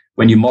 but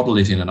when you model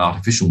it in an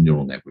artificial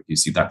neural network, you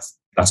see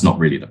that's not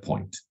really the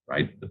point,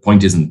 right? The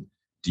point isn't,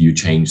 do you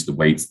change the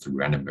weights through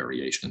random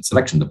variation and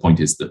selection? The point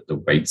is that the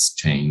weights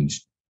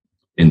change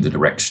in the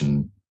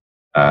direction,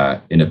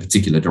 in a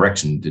particular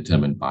direction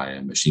determined by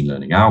a machine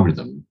learning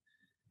algorithm.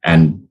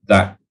 And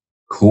that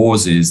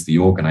causes the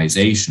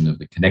organization of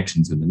the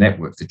connections in the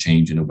network to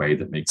change in a way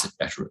that makes it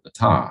better at the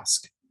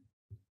task.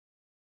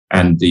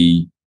 And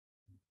the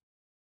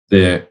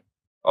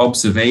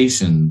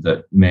observation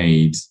that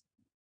made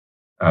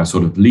a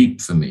sort of leap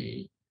for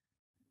me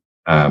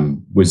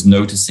was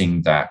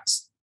noticing that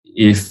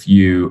if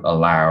you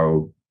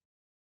allow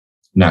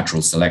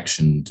natural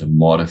selection to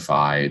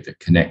modify the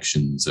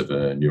connections of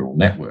a neural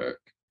network,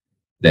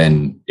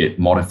 then it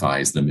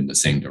modifies them in the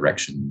same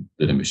direction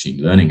that a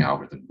machine learning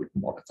algorithm would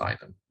modify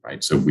them,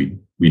 right? So we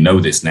know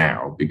this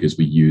now because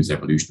we use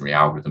evolutionary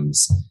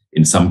algorithms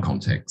in some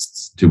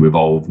contexts to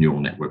evolve neural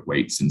network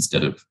weights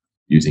instead of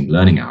using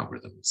learning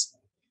algorithms.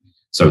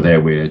 So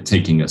there we're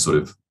taking a sort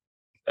of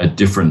a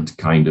different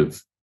kind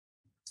of,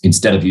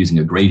 instead of using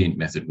a gradient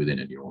method within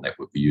a neural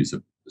network, we use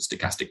a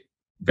stochastic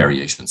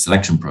variation and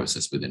selection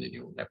process within a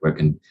neural network.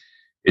 And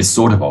it's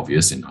sort of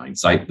obvious in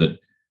hindsight that,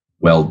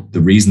 well, the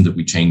reason that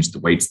we changed the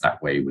weights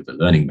that way with the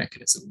learning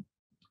mechanism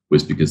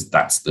was because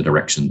that's the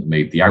direction that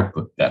made the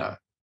output better.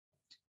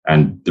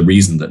 And the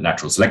reason that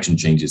natural selection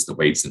changes the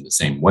weights in the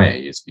same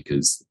way is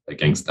because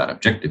against that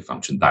objective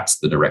function, that's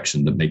the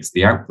direction that makes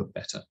the output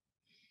better.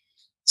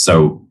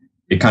 So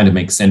it kind of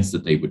makes sense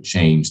that they would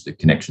change the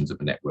connections of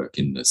a network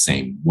in the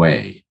same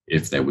way.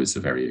 If there was a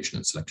variation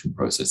and selection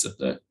process at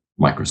the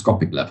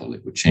microscopic level,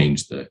 it would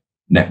change the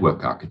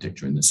network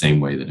architecture in the same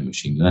way that a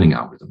machine learning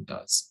algorithm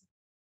does.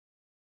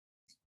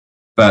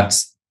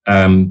 But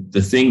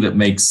the thing that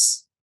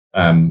makes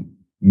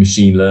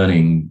machine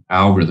learning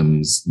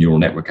algorithms, neural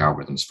network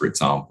algorithms, for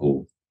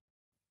example,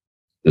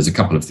 there's a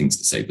couple of things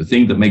to say. The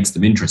thing that makes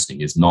them interesting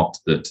is not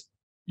that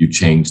you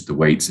changed the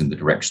weights in the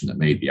direction that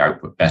made the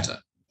output better.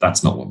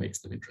 That's not what makes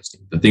them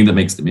interesting. The thing that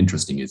makes them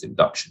interesting is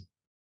induction.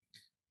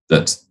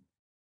 That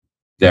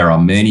there are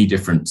many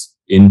different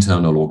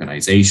internal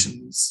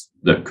organizations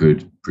that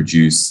could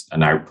produce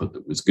an output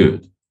that was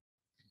good.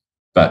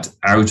 But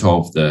out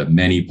of the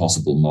many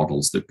possible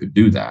models that could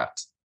do that,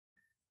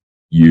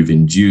 you've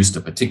induced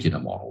a particular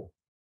model.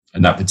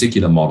 And that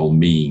particular model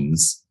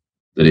means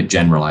that it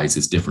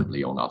generalizes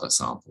differently on other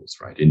samples,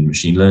 right? In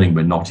machine learning,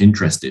 we're not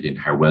interested in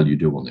how well you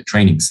do on the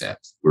training set.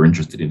 We're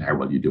interested in how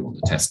well you do on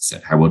the test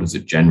set. How well does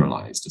it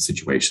generalize to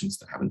situations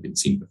that haven't been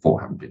seen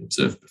before, haven't been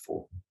observed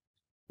before,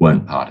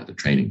 weren't part of the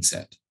training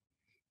set.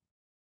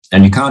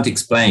 And you can't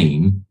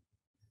explain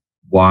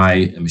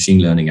why a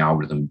machine learning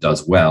algorithm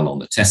does well on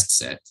the test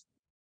set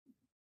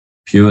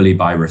purely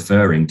by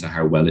referring to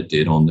how well it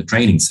did on the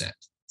training set.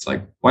 It's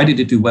like, why did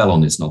it do well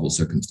on this novel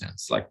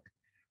circumstance? Like,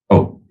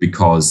 oh,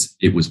 because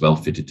it was well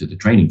fitted to the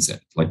training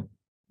set. Like,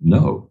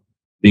 no,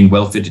 being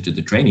well fitted to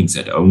the training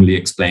set only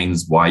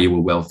explains why you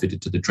were well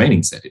fitted to the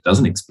training set. It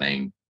doesn't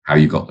explain how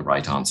you got the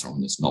right answer on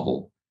this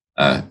novel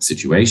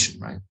situation,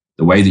 right?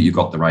 The way that you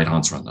got the right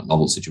answer on the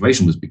novel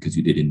situation was because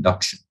you did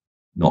induction,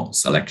 not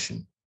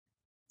selection.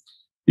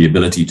 The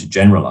ability to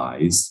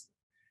generalize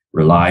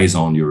relies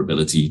on your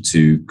ability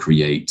to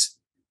create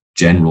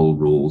general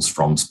rules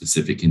from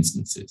specific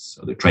instances.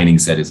 So the training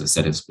set is a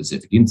set of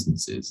specific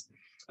instances,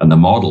 and the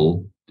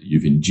model that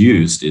you've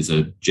induced is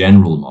a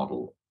general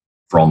model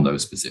from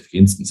those specific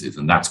instances,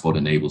 and that's what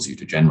enables you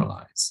to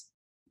generalize.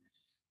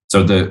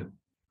 So the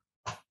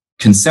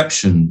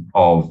conception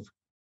of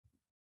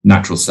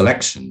natural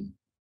selection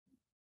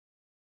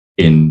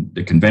in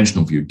the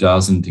conventional view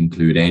doesn't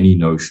include any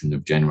notion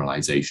of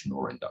generalization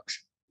or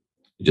induction.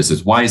 It just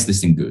says, why is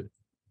this thing good?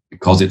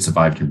 Because it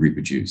survived and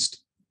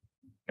reproduced.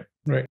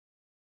 Right.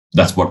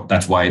 That's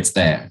why it's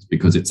there. It's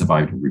because it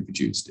survived and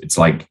reproduced. It's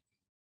like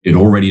it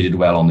already did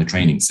well on the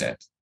training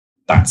set.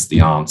 That's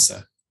the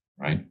answer,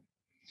 right?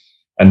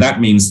 And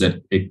that means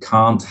that it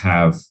can't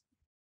have,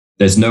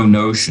 there's no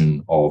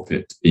notion of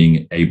it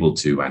being able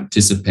to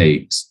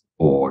anticipate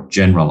or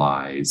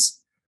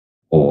generalize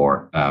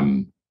or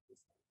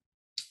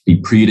be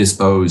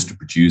predisposed to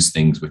produce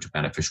things which are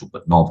beneficial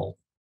but novel.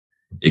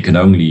 It can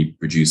only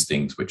produce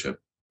things which have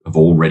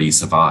already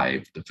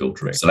survived the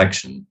filter of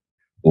selection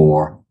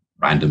or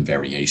random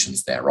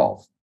variations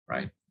thereof,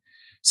 right?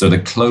 So the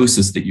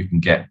closest that you can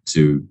get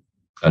to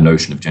a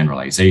notion of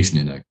generalization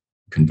in a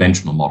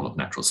conventional model of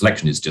natural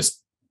selection is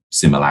just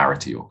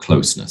similarity or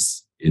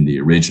closeness in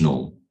the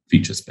original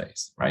feature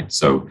space, right?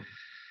 So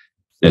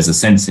there's a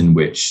sense in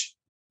which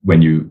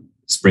when you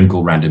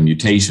sprinkle random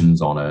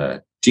mutations on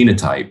a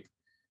genotype,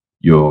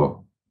 you're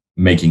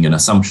making an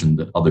assumption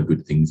that other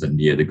good things are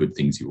near the good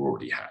things you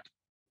already had.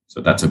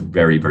 So that's a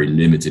very, very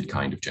limited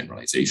kind of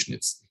generalization.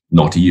 It's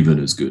not even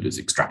as good as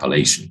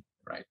extrapolation,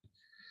 right?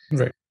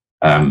 Right.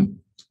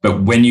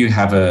 But when you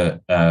have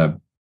a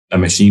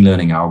machine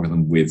learning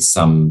algorithm with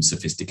some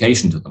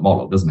sophistication to the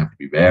model, it doesn't have to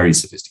be very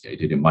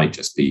sophisticated. It might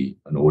just be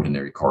an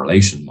ordinary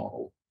correlation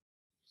model.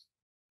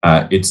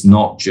 It's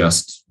not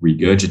just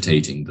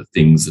regurgitating the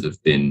things that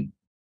have been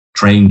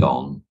trained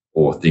on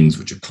or things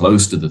which are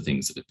close to the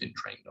things that have been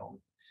trained on,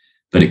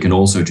 but it can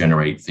also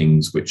generate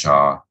things which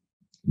are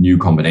new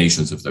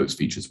combinations of those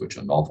features which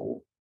are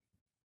novel,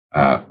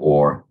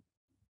 or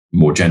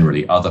more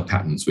generally, other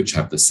patterns which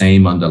have the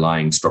same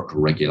underlying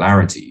structural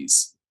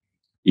regularities,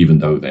 even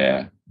though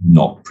they're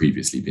not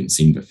previously been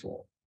seen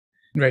before.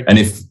 Right. And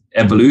if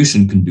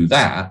evolution can do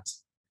that,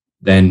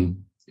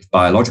 then if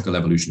biological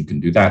evolution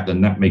can do that,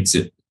 then that makes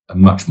it a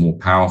much more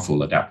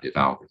powerful adaptive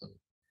algorithm.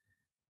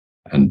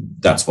 And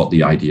that's what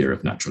the idea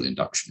of natural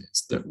induction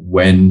is, that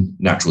when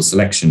natural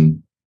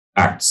selection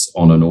acts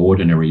on an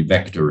ordinary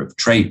vector of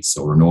traits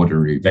or an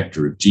ordinary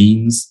vector of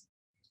genes,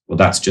 well,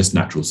 that's just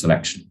natural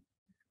selection.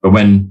 But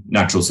when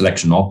natural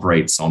selection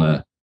operates on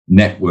a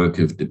network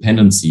of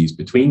dependencies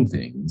between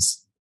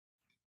things,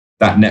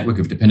 that network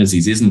of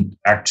dependencies isn't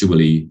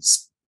actually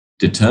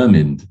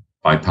determined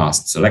by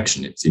past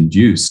selection. It's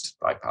induced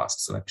by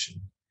past selection.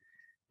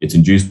 It's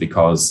induced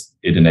because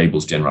it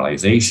enables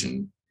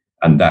generalization,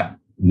 and that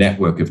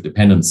network of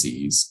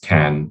dependencies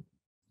can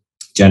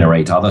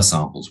generate other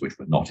samples which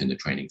were not in the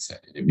training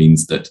set. It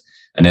means that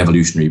an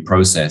evolutionary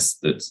process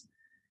that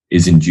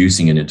is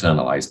inducing an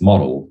internalized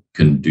model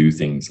can do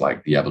things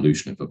like the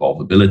evolution of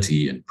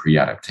evolvability and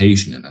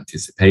pre-adaptation and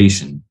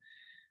anticipation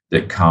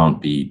that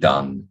can't be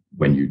done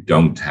when you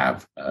don't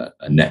have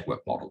a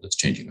network model that's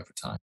changing over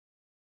time.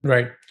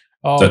 Right.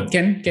 So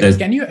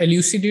can you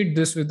elucidate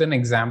this with an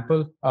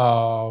example?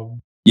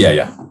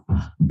 Yeah.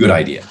 Good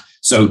idea.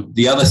 So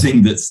the other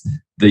thing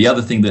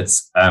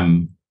that's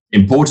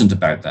important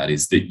about that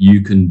is that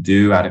you can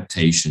do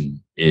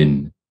adaptation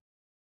in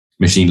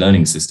machine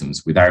learning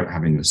systems without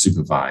having a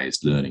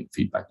supervised learning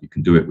feedback. You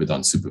can do it with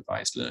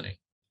unsupervised learning.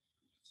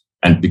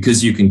 And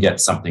because you can get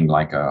something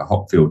like a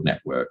Hopfield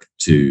network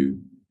to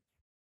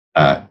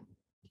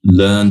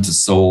learn to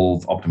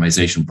solve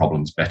optimization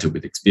problems better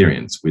with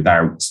experience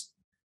without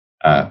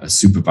a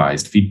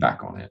supervised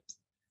feedback on it,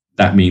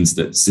 that means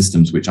that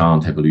systems which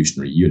aren't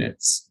evolutionary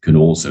units can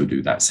also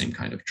do that same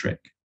kind of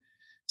trick.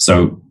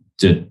 So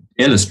to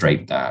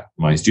illustrate that,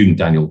 my student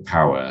Daniel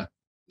Power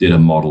did a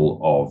model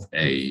of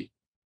a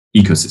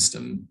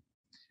ecosystem,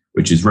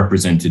 which is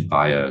represented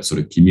by a sort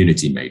of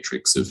community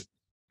matrix of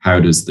how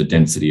does the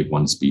density of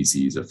one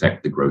species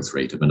affect the growth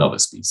rate of another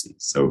species.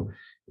 So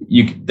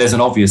there's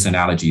an obvious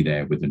analogy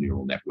there with the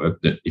neural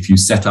network, that if you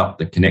set up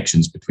the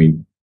connections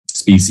between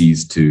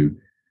species to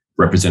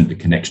represent the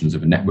connections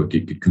of a network,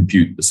 it could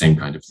compute the same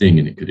kind of thing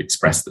and it could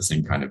express the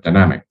same kind of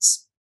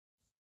dynamics.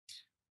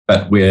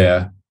 But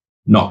we're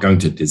not going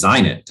to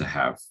design it to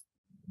have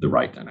the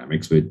right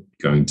dynamics. We're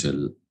going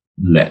to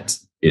let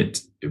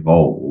it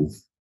evolve.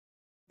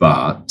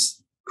 But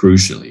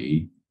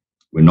crucially,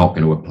 we're not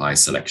going to apply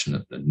selection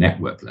at the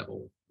network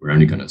level. We're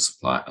only going to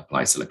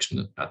apply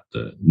selection at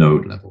the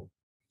node level.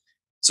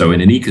 So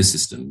in an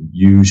ecosystem,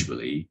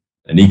 usually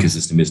an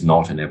ecosystem is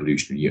not an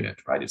evolutionary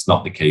unit, right? It's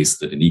not the case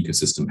that an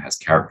ecosystem has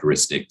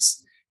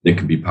characteristics that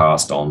can be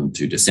passed on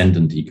to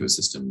descendant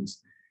ecosystems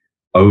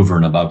over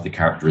and above the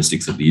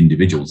characteristics of the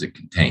individuals it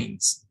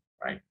contains,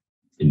 right?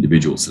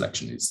 Individual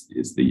selection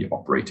is the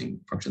operating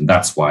function.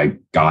 That's why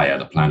Gaia,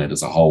 the planet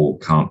as a whole,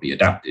 can't be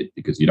adapted,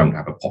 because you don't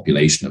have a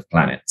population of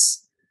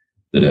planets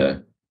that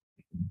are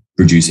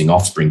producing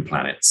offspring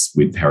planets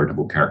with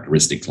heritable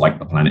characteristics like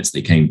the planets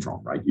they came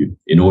from, right?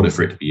 In order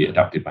for it to be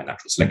adapted by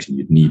natural selection,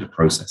 you'd need a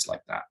process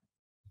like that.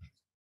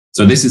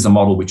 So this is a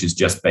model which is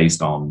just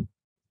based on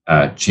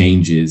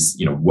changes,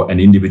 an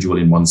individual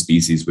in one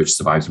species which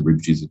survives and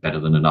reproduces better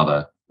than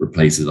another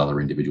replaces other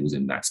individuals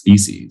in that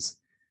species.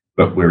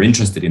 But we're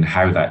interested in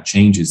how that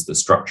changes the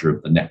structure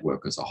of the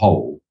network as a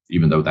whole,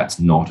 even though that's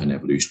not an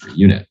evolutionary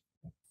unit.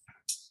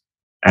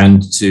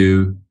 And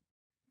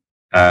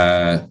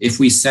if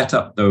we set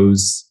up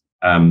those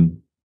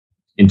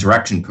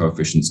interaction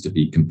coefficients to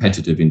be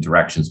competitive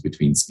interactions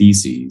between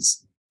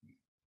species,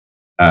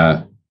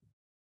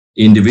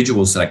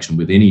 individual selection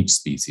within each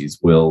species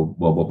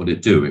what would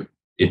it do?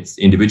 It's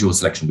individual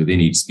selection within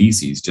each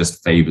species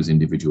just favors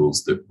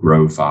individuals that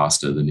grow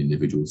faster than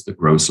individuals that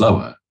grow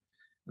slower.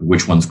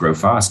 Which ones grow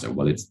faster?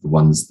 Well, it's the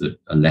ones that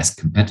are less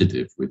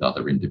competitive with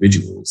other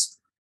individuals.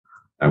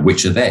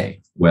 Which are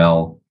they?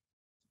 Well,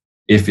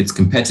 if it's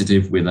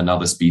competitive with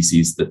another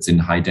species that's in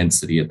high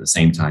density at the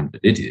same time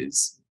that it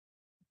is,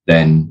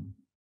 then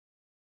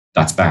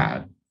that's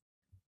bad.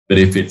 But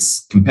if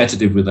it's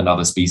competitive with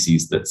another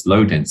species that's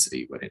low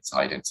density when it's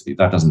high density,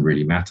 that doesn't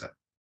really matter.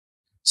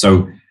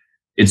 So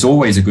it's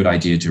always a good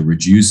idea to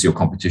reduce your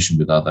competition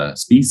with other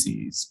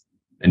species.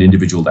 An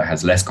individual that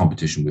has less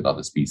competition with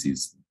other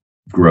species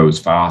grows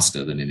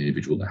faster than an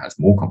individual that has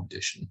more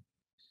competition.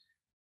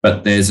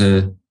 But there's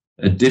a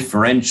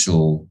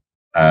differential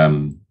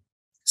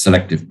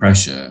selective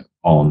pressure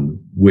on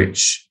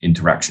which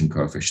interaction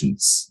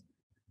coefficients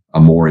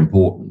are more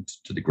important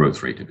to the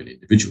growth rate of an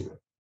individual.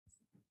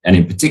 And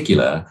in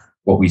particular,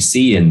 what we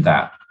see in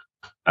that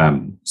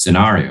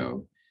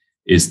scenario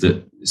is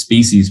that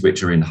species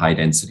which are in high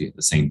density at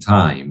the same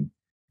time,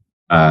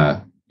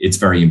 it's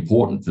very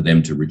important for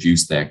them to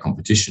reduce their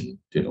competition.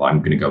 I'm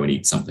going to go and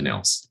eat something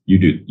else. You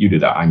do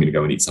that. I'm going to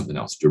go and eat something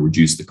else, to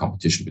reduce the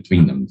competition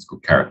between them. It's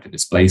called character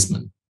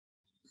displacement.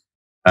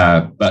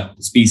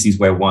 But species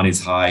where one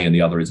is high and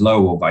the other is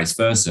low, or vice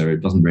versa,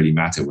 it doesn't really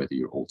matter whether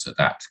you alter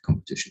that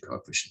competition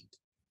coefficient.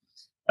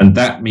 And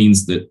that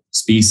means that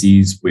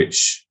species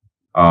which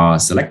are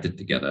selected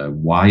together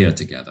wire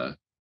together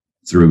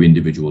through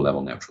individual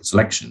level natural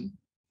selection.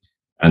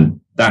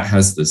 And that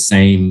has the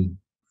same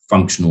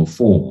functional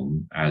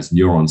form as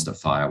neurons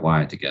that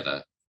wire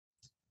together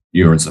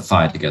neurons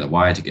are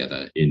wired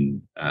together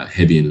in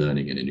Hebbian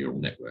learning in a neural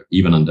network,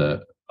 even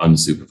under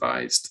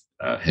unsupervised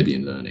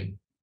Hebbian learning.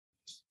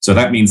 So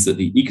that means that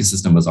the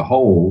ecosystem as a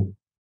whole,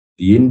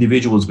 the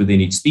individuals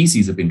within each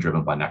species have been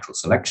driven by natural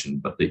selection,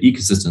 but the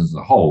ecosystem as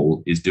a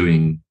whole is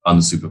doing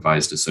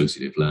unsupervised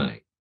associative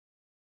learning.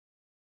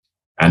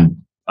 And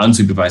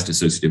unsupervised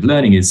associative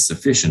learning is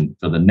sufficient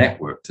for the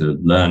network to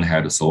learn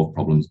how to solve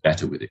problems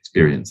better with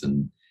experience.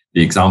 And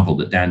the example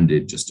that Dan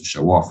did just to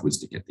show off was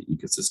to get the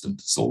ecosystem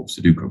to solve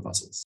Sudoku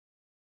puzzles.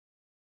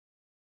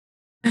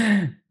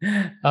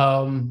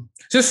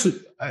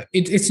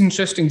 It's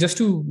interesting, just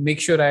to make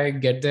sure I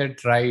get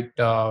that right.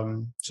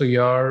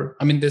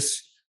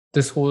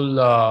 This whole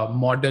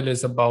model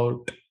is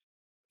about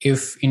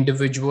if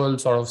individual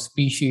sort of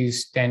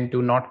species tend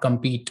to not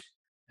compete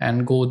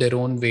and go their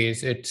own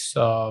ways, it's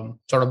sort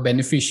of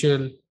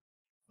beneficial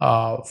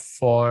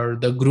for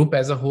the group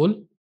as a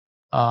whole.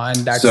 And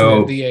that's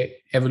where the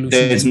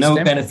evolution. There's no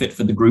benefit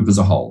for the group as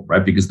a whole,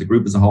 right? Because the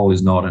group as a whole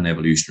is not an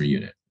evolutionary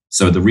unit.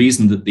 So the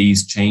reason that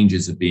these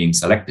changes are being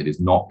selected is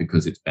not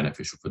because it's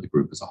beneficial for the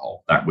group as a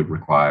whole. That would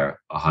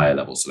require a higher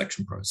level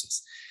selection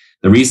process.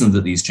 The reason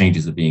that these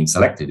changes are being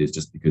selected is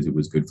just because it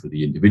was good for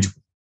the individual.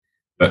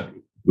 But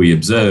we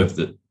observe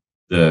that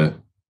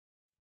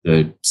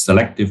the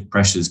selective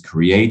pressures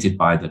created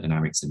by the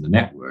dynamics in the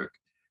network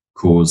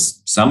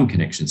cause some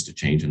connections to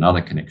change and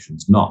other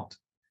connections not.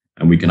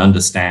 And we can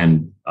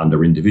understand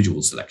under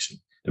individual selection,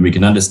 and we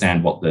can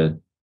understand what the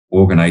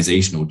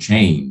organizational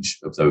change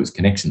of those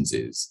connections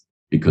is,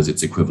 because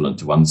it's equivalent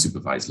to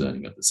unsupervised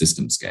learning at the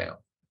system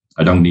scale.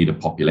 I don't need a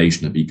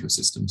population of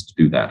ecosystems to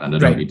do that. And I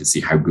don't need to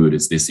see how good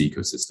is this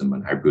ecosystem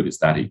and how good is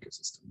that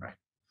ecosystem, right?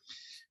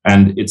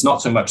 And it's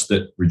not so much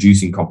that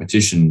reducing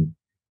competition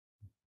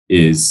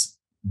is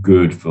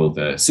good for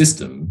the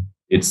system.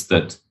 It's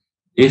that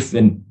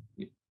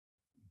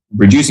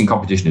reducing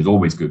competition is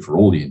always good for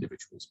all the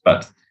individuals,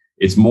 but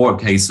it's more a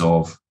case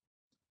of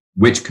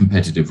which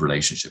competitive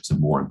relationships are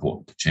more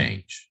important to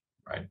change,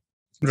 right?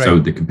 So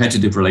the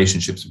competitive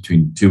relationships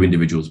between two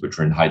individuals which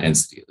are in high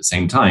density at the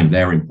same time,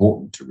 they're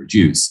important to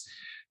reduce.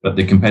 But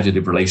the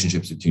competitive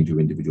relationships between two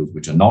individuals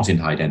which are not in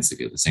high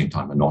density at the same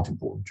time are not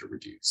important to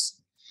reduce.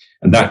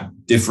 And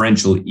that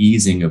differential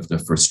easing of the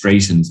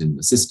frustrations in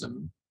the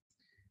system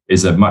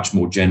is a much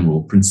more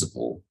general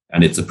principle.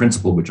 And it's a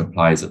principle which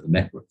applies at the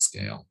network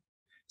scale.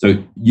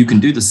 So you can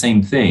do the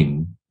same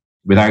thing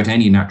without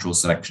any natural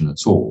selection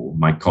at all.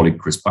 My colleague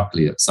Chris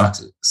Buckley at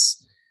Sussex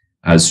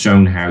has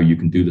shown how you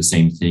can do the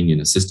same thing in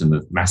a system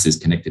of masses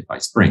connected by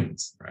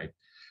springs, right?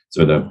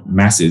 So the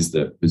masses,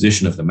 the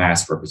position of the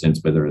mass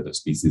represents whether the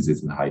species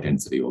is in high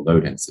density or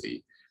low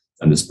density.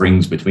 And the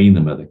springs between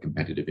them are the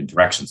competitive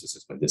interactions. This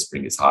is when this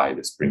spring is high,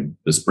 when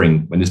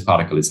this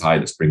particle is high,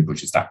 the spring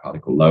pushes that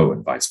particle low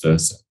and vice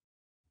versa.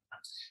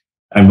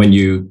 And when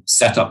you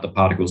set up the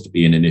particles to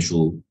be in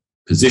initial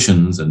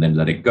positions and then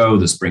let it go,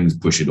 the springs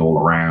push it all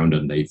around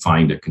and they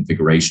find a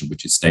configuration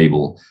which is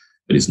stable,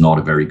 but is not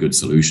a very good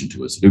solution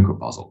to a Sudoku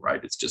puzzle,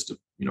 right? It's just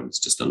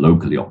a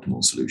locally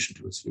optimal solution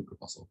to a Sudoku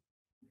puzzle.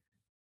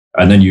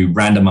 And then you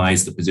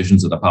randomize the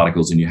positions of the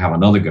particles and you have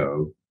another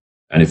go,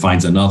 and it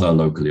finds another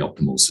locally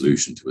optimal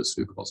solution to a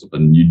Sudoku puzzle.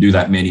 And you do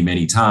that many,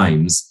 many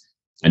times,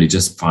 and it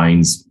just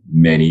finds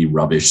many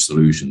rubbish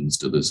solutions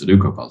to the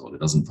Sudoku puzzle. It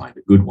doesn't find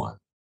a good one.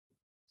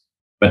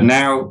 But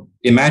now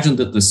imagine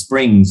that the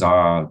springs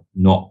are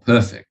not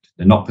perfect.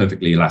 They're not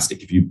perfectly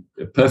elastic.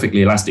 A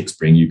perfectly elastic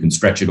spring, you can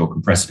stretch it or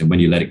compress it. And when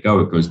you let it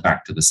go, it goes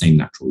back to the same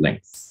natural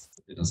length.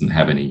 It doesn't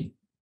have any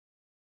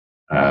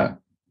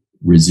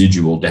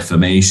residual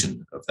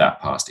deformation of that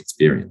past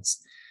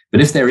experience.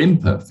 But if they're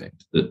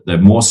imperfect, the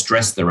more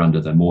stress they're under,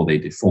 the more they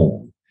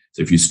deform.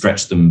 So if you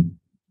stretch them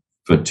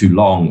for too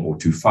long or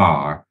too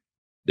far,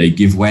 they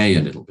give way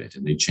a little bit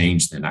and they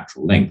change their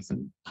natural length.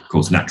 And of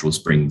course, natural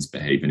springs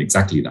behave in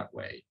exactly that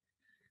way.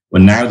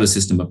 Well, now the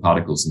system of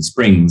particles and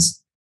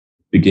springs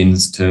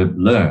begins to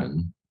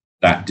learn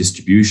that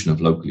distribution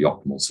of locally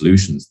optimal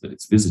solutions that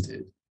it's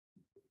visited,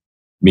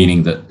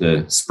 meaning that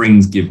the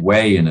springs give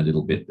way in a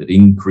little bit that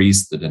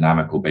increase the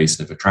dynamical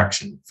basin of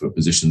attraction for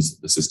positions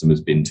that the system has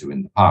been to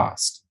in the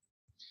past.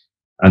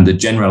 And the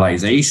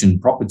generalization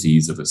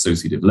properties of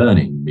associative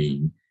learning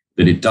mean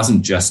that it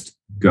doesn't just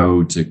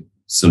go to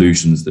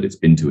solutions that it's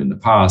been to in the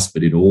past,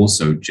 but it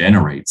also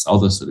generates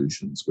other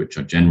solutions which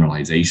are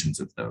generalizations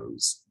of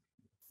those.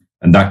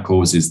 And that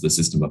causes the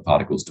system of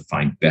particles to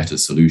find better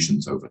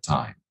solutions over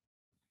time.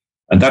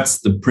 And that's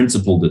the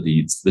principle that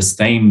it's the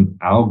same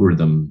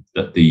algorithm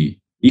that the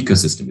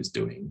ecosystem is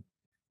doing.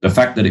 The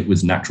fact that it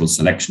was natural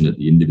selection at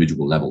the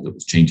individual level that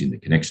was changing the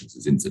connections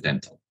is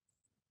incidental.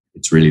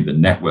 It's really the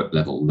network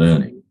level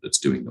learning that's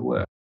doing the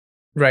work.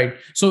 Right.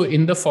 So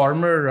in the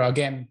former,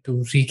 again,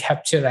 to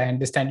recapture, I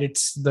understand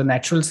it's the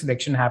natural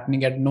selection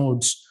happening at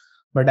nodes,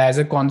 but as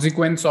a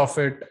consequence of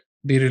it,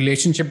 the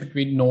relationship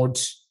between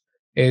nodes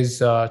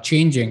is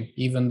changing,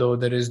 even though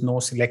there is no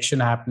selection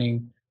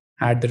happening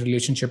at the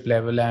relationship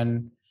level.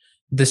 And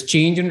this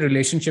change in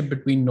relationship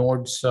between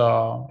nodes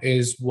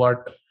is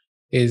what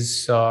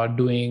is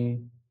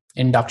doing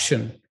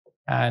induction.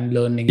 and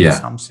learning in Yeah.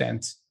 some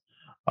sense.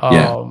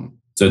 Yeah.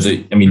 So,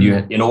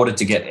 in order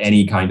to get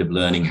any kind of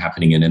learning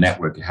happening in a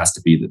network, it has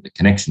to be that the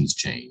connections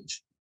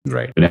change.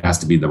 Right. But it has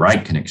to be the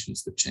right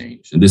connections that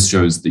change. And this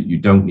shows that you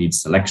don't need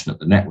selection at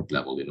the network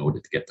level in order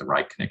to get the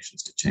right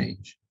connections to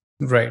change.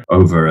 Right.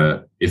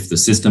 If the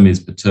system is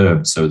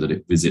perturbed so that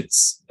it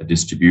visits a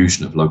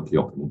distribution of locally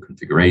optimal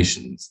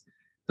configurations,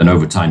 then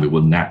over time it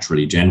will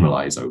naturally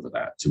generalize over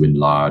that to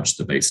enlarge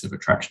the basin of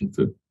attraction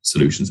for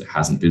solutions it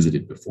hasn't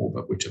visited before,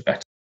 but which are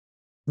better.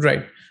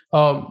 Right.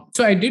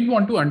 So I did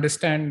want to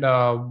understand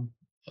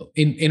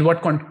in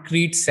what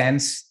concrete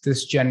sense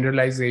this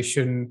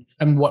generalization,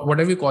 and what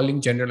are we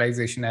calling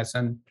generalization as?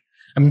 And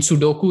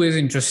Sudoku is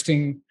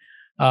interesting,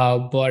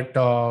 but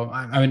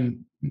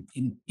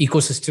in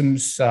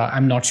ecosystems,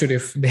 I'm not sure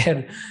if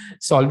they're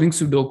solving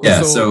Sudoku.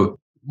 Yeah, so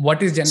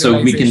what is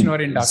generalization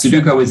or induction?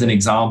 Sudoku is an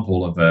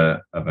example of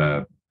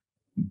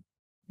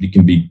it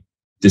can be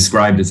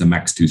described as a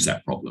max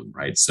two-set problem,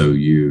 right? So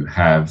you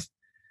have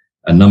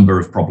a number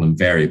of problem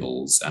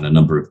variables and a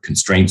number of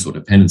constraints or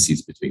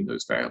dependencies between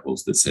those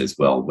variables that says,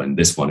 well, when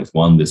this one is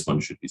 1, this one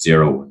should be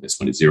 0. When this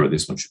one is 0,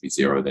 this one should be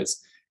 0. There's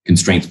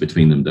constraints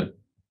between them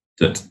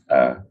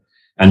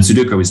and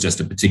Sudoku is just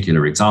a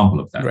particular example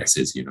of that. Right. It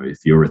says,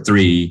 if you're a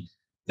 3,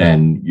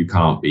 then you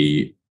can't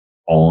be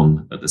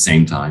on at the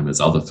same time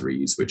as other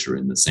 3s, which are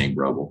in the same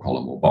row or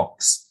column or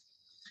box.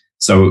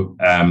 So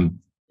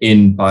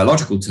in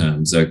biological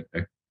terms, a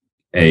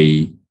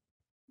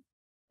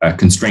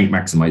constraint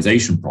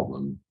maximization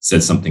problem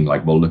says something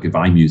like, well, look, if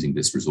I'm using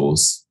this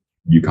resource,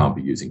 you can't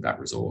be using that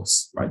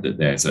resource, right? That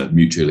there's a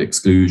mutual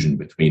exclusion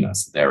between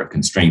us. There are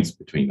constraints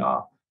between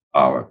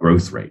our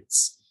growth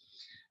rates.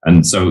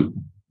 And so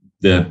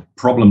the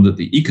problem that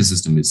the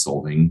ecosystem is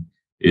solving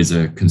is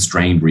a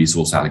constrained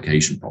resource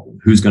allocation problem.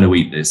 Who's going to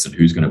eat this and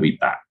who's going to eat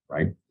that,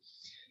 right?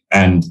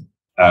 And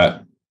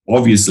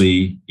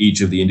obviously,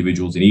 each of the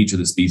individuals in each of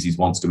the species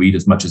wants to eat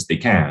as much as they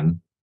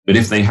can. But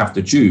if they have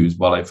to choose,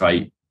 well, if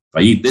I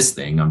eat this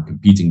thing, I'm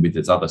competing with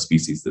this other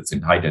species that's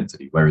in high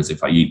density. Whereas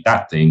if I eat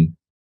that thing,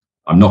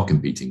 I'm not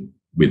competing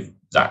with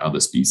that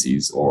other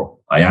species, or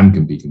I am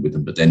competing with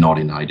them, but they're not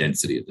in high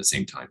density at the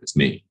same time as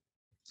me.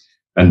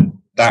 And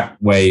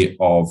that way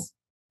of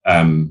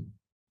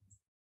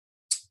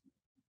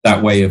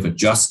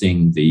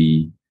adjusting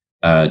the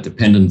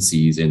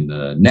dependencies in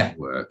the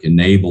network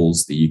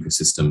enables the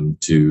ecosystem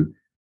to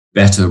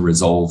better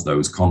resolve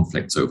those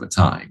conflicts over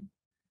time,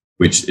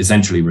 which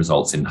essentially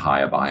results in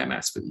higher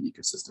biomass for the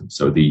ecosystem.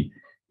 So the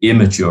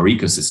immature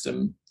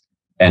ecosystem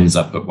ends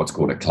up at what's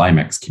called a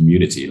climax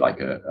community, like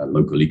a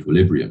local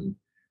equilibrium,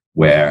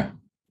 where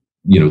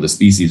the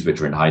species which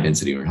are in high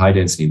density are in high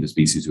density, and the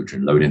species which are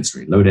in low density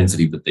are in low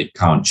density, but they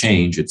can't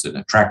change. It's an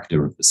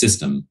attractor of the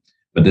system,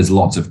 but there's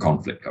lots of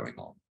conflict going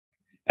on.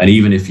 And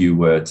even if you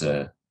were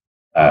to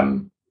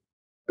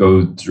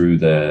go through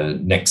the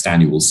next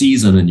annual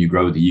season and you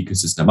grow the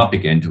ecosystem up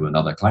again to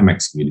another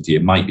climax community,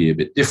 it might be a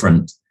bit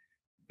different,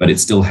 but it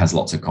still has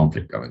lots of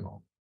conflict going on.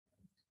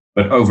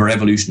 But over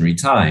evolutionary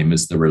time,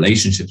 as the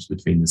relationships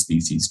between the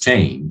species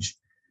change,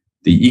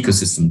 the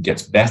ecosystem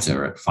gets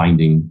better at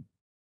finding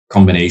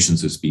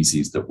combinations of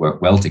species that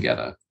work well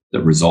together,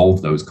 that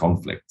resolve those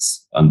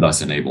conflicts, and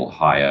thus enable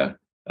a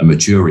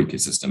mature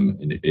ecosystem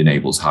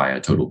enables higher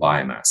total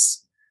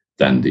biomass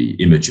than the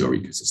immature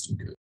ecosystem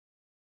could.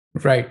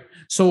 Right.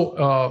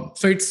 So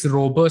it's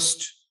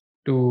robust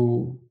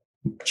to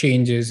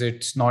changes.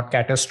 It's not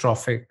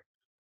catastrophic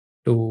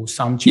to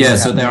some change. Yeah,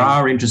 so there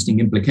are interesting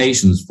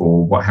implications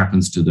for what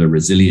happens to the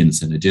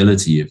resilience and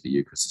agility of the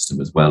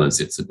ecosystem, as well as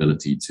its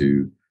ability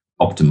to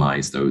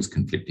optimize those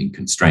conflicting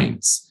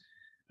constraints.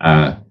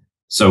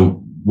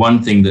 So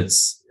one thing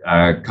that's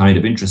kind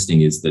of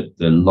interesting is that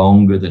the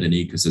longer that an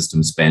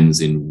ecosystem spends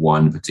in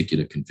one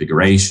particular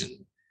configuration,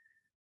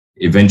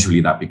 eventually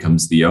that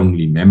becomes the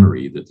only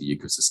memory that the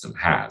ecosystem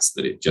has,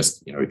 that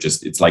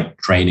it's like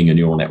training a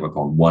neural network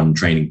on one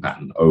training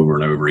pattern over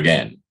and over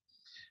again.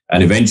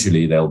 And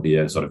eventually there'll be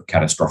a sort of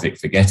catastrophic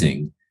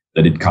forgetting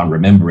that it can't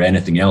remember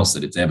anything else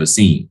that it's ever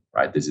seen,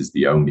 right? This is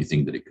the only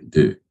thing that it can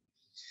do.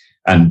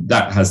 And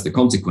that has the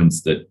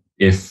consequence that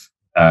if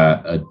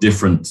a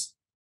different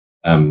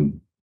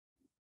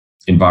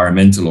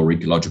environmental or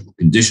ecological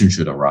condition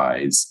should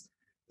arise,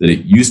 that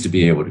it used to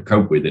be able to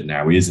cope with, it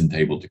now isn't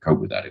able to cope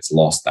with that. It's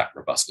lost that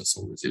robustness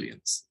or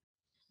resilience.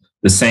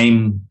 The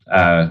same,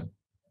 a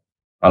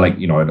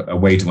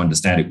way to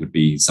understand it would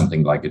be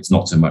something like, it's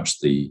not so much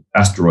the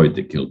asteroid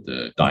that killed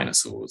the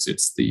dinosaurs,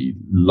 it's the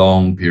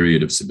long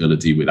period of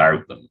stability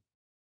without them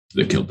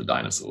that killed the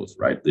dinosaurs,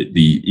 right?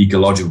 The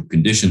ecological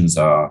conditions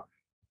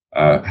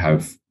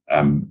have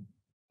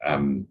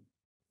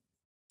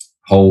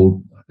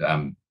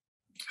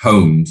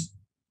honed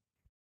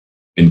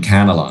and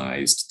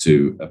canalized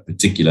to a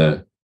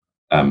particular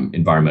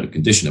environmental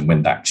condition. And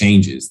when that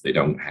changes, they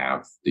don't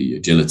have the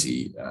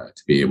agility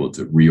to be able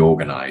to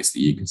reorganize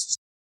the ecosystem.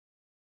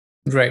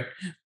 Right.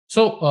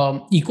 So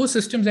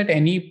ecosystems at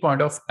any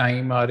point of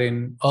time are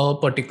in a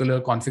particular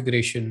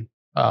configuration.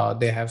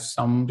 They have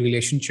some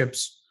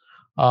relationships.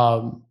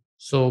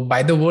 So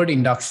by the word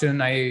induction,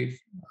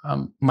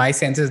 my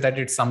sense is that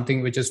it's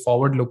something which is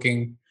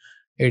forward-looking.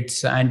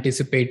 It's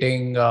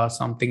anticipating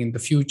something in the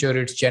future.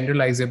 It's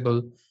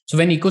generalizable. So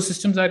when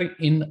ecosystems are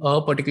in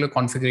a particular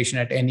configuration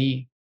at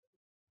any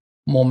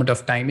moment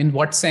of time, in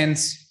what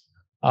sense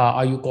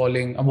are you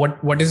calling?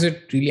 What is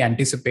it really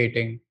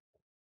anticipating?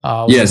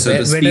 So the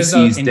Where does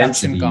the species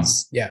induction come?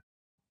 densities. Yeah.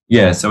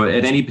 Yeah, so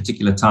at any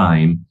particular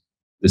time,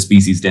 the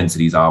species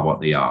densities are what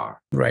they are.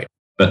 Right.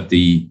 But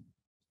the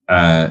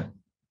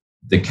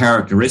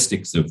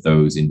characteristics of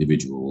those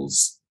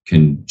individuals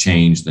can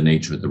change the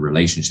nature of the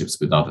relationships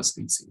with other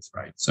species,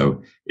 right?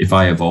 So if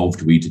I evolve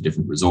to eat a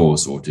different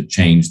resource or to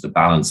change the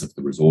balance of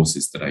the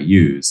resources that I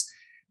use,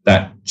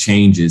 that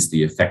changes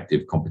the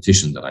effective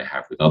competition that I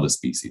have with other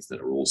species that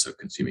are also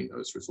consuming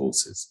those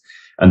resources.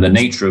 And the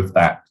nature of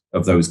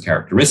those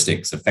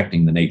characteristics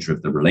affecting the nature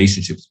of the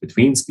relationships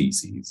between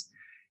species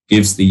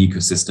gives the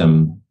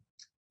ecosystem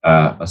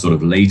a sort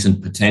of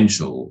latent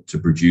potential to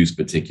produce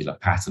particular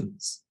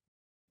patterns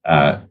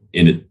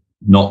in it,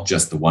 not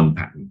just the one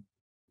pattern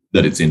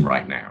that it's in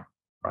right now,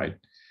 right?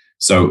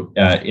 So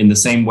in the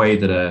same way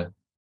that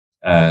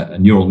a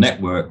neural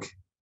network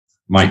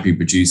might be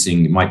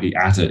producing, it might be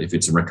if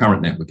it's a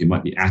recurrent network, it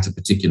might be at a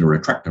particular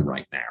attractor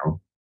right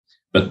now,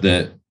 but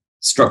the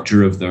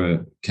structure of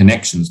the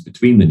connections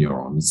between the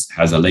neurons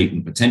has a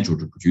latent potential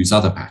to produce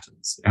other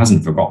patterns. It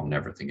hasn't forgotten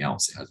everything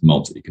else.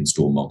 It can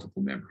store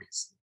multiple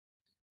memories.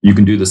 You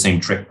can do the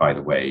same trick, by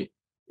the way,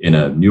 in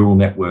a neural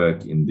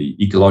network, in the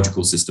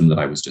ecological system that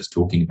I was just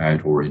talking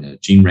about, or in a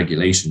gene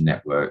regulation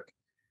network.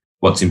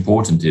 What's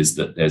important is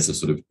that there's a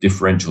sort of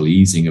differential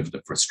easing of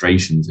the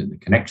frustrations in the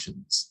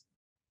connections.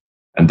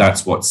 And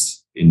that's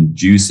what's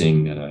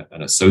inducing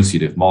an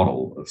associative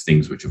model of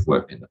things which have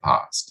worked in the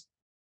past.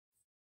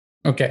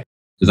 Okay.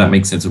 Does that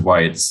make sense of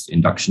why it's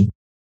induction?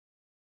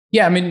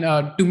 Yeah, I mean,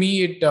 to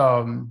me,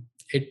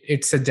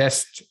 it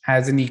suggests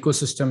as an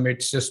ecosystem,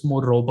 it's just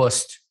more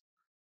robust.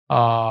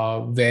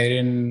 Robust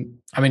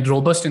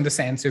in the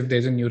sense if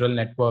there's a neural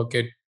network,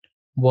 it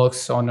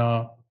works on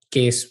a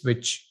case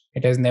which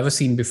it has never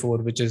seen before,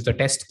 which is the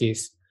test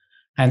case.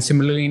 And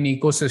similarly, in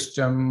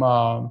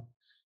ecosystem,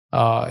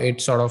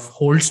 it sort of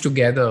holds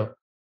together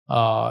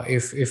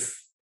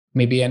if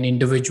maybe an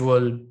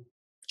individual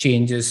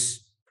changes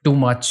too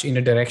much in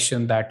a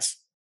direction that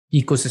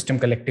ecosystem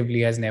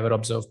collectively has never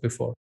observed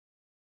before.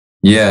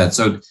 Yeah,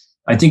 so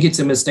I think it's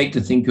a mistake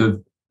to think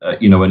of an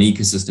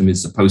ecosystem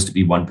is supposed to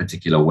be one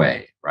particular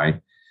way,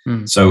 right?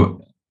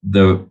 So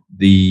there's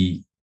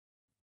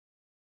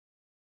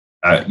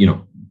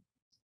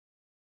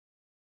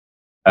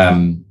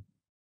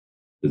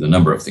a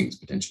number of things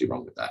potentially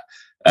wrong with that,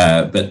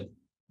 but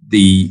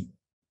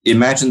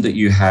imagine that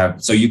you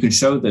can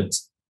show that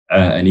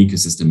an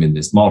ecosystem in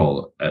this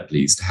model at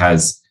least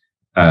has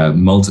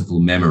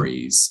multiple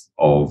memories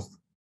of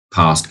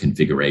past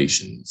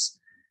configurations,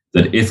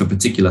 that if a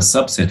particular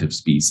subset of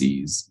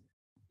species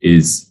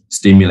is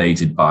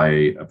stimulated by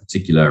a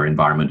particular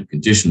environmental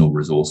condition or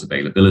resource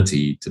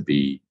availability to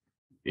be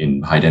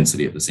in high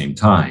density at the same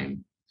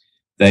time,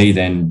 they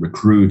then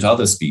recruit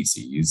other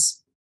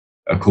species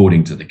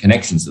according to the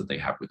connections that they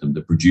have with them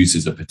that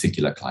produces a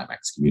particular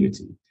climax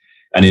community.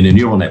 And in a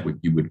neural network,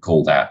 you would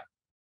call that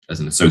as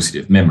an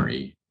associative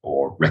memory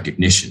or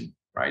recognition,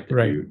 right?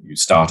 Right. You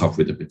start off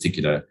with a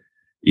particular,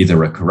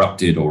 either a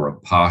corrupted or a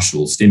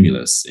partial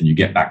stimulus, and you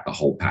get back the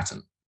whole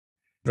pattern.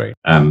 Right.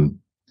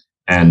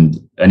 And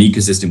an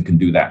ecosystem can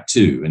do that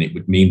too. And it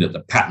would mean that the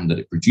pattern that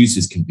it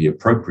produces can be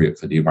appropriate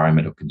for the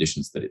environmental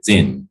conditions that it's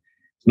in.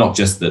 It's not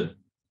just that,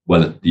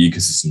 well, the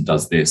ecosystem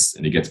does this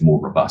and it gets more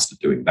robust at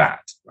doing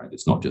that, right?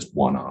 It's not just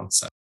one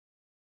answer.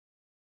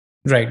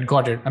 Right.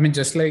 Got it. I mean,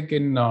 just like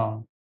in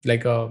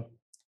like a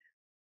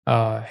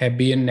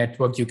Hebbian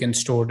network, you can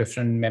store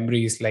different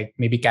memories, like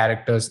maybe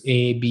characters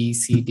A, B,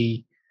 C,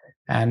 D,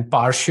 and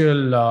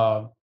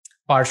partial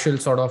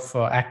sort of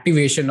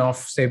activation of,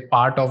 say,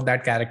 part of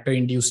that character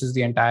induces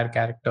the entire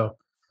character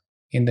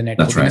in the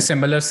network. That's right. In a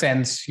similar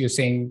sense, you're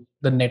saying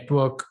the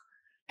network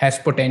has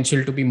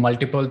potential to be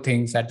multiple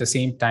things at the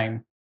same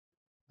time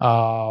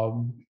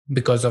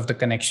because of the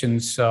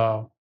connections.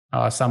 Some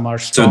are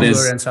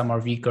stronger and some are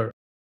weaker.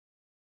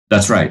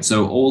 That's right.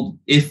 So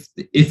if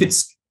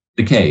it's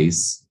the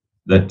case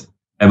that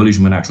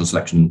evolution by natural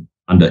selection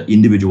under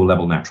individual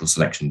level natural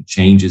selection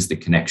changes the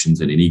connections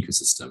in an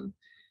ecosystem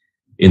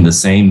in the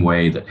same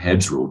way that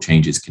Hebb's rule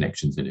changes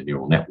connections in a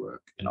neural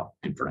network, in a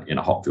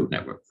Hopfield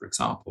network, for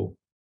example,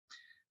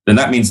 then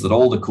that means that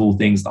all the cool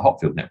things the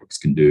Hopfield networks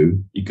can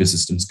do,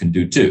 ecosystems can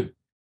do too.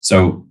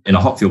 So in a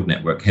Hopfield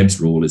network,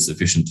 Hebb's rule is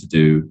sufficient to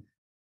do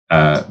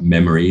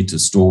memory, to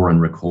store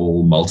and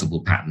recall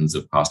multiple patterns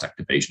of past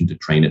activation, to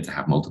train it to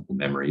have multiple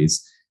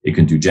memories. It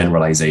can do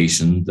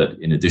generalization, that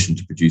in addition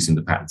to producing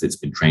the patterns it's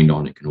been trained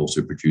on, it can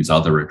also produce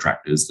other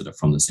attractors that are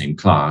from the same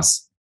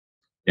class.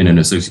 In an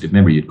associative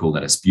memory, you'd call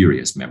that a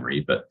spurious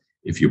memory, but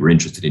if you were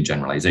interested in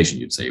generalization,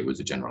 you'd say it was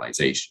a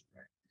generalization.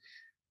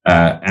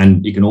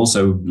 And you can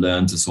also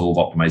learn to solve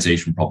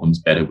optimization problems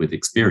better with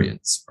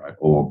experience, right?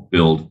 Or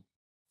build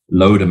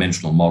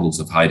low-dimensional models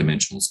of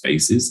high-dimensional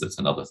spaces. That's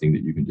another thing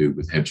that you can do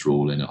with Hebb's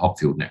rule in a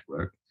Hopfield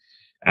network.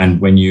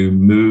 And when you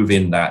move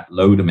in that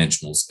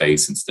low-dimensional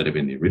space instead of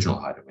in the original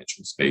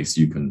high-dimensional space,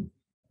 you can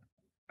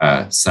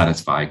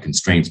satisfy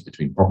constraints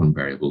between problem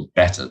variables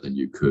better than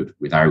you could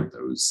without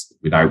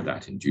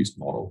that induced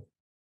model.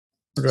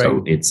 Right.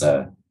 So it's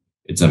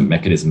a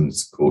mechanism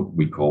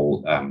we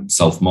call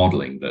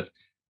self-modeling, that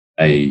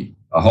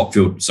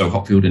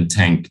Hopfield and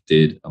Tank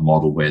did a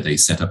model where they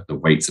set up the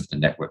weights of the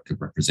network to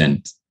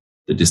represent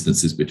the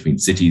distances between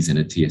cities in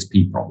a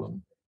TSP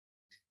problem.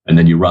 And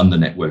then you run the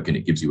network and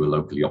it gives you a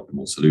locally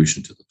optimal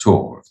solution to the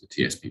TOR of the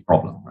TSP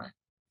problem,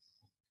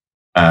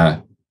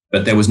 right?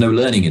 But there was no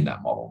learning in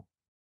that model.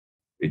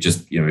 It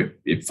just,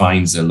 it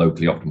finds a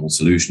locally optimal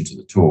solution to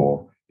the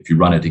TOR. If you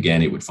run it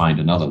again, it would find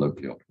another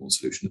locally optimal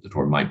solution to the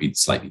TOR. It might be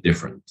slightly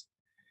different.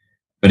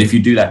 But if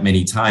you do that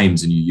many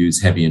times and you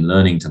use Hebbian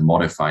learning to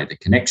modify the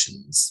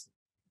connections,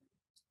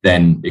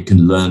 then it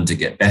can learn to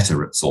get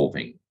better at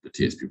solving the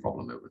TSP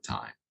problem over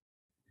time.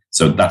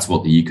 So that's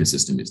what the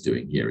ecosystem is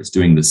doing here. It's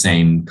doing the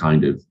same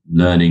kind of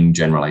learning,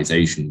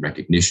 generalization,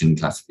 recognition,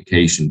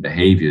 classification,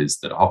 behaviors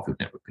that a Hopfield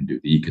network can do,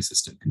 the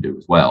ecosystem can do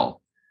as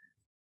well.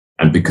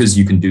 And because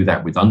you can do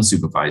that with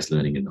unsupervised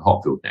learning in the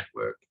Hopfield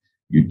network,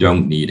 you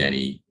don't need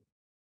any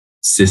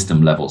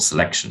system-level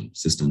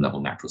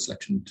natural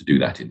selection to do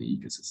that in the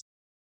ecosystem.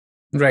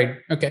 Right.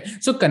 Okay.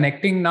 So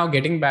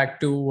getting back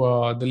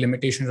to the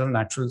limitations of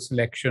natural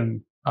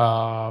selection,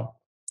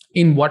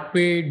 in what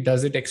way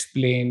does it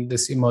explain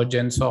this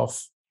emergence of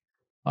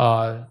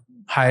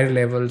higher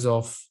levels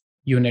of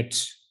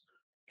units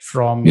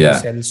from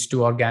cells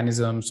to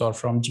organisms or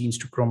from genes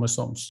to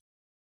chromosomes?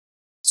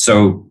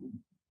 So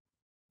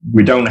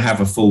we don't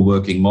have a full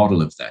working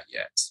model of that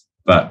yet,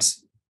 but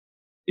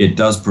it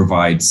does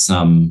provide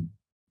some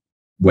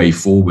way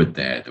forward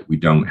there that we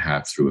don't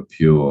have through a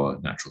pure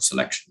natural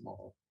selection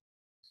model.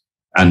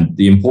 And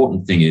the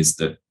important thing is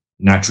that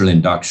natural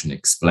induction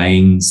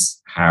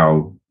explains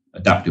how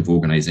adaptive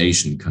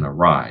organization can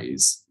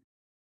arise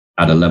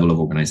at a level of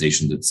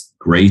organization that's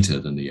greater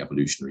than the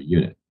evolutionary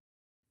unit.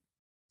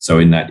 So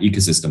in that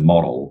ecosystem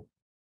model,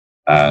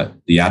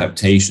 the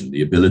adaptation,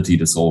 the ability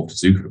to solve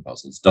Sudoku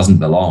puzzles doesn't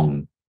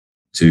belong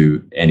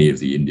to any of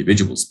the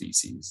individual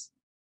species.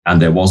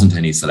 And there wasn't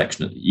any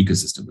selection at the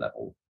ecosystem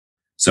level.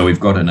 So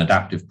we've got an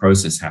adaptive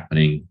process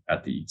happening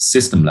at the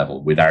system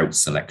level without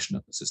selection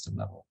at the system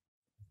level.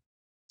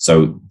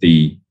 So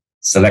the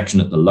selection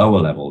at the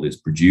lower level is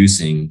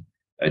producing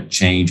a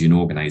change in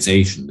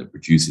organization that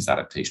produces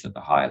adaptation at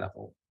the higher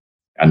level.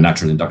 And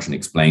natural induction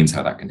explains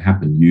how that can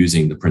happen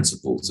using the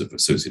principles of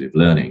associative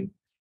learning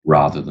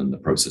rather than the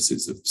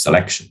processes of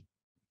selection.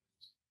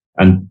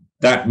 And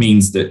that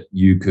means that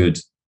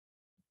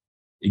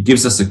it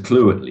gives us a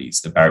clue at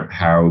least about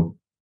how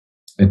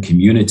a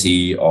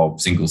community of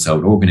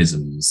single-celled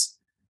organisms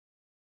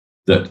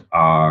that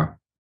are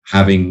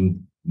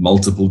having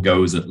multiple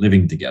goes at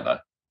living together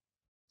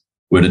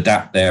would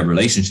adapt their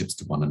relationships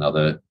to one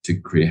another to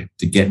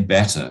get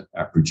better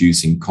at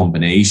producing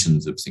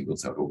combinations of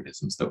single-celled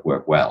organisms that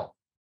work well.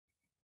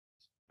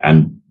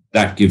 And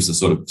that gives a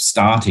sort of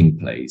starting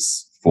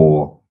place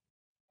for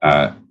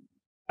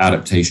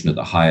adaptation at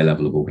the higher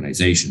level of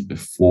organization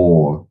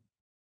before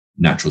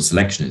natural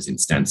selection is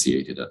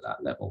instantiated at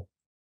that level.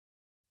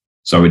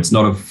 So it's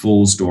not a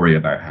full story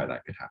about how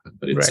that could happen,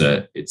 but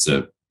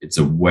it's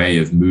a way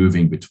of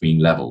moving between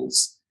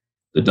levels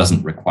that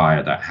doesn't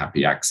require that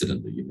happy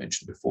accident that you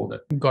mentioned before.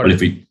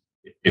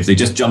 If they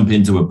just jump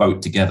into a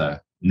boat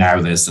together, now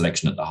there's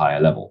selection at the higher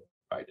level,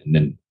 right?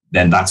 And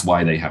then that's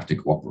why they have to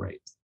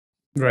cooperate.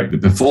 Right.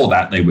 But before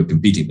that, they were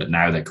competing, but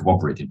now they're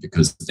cooperating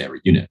because they're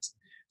a unit.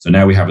 So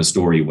now we have a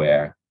story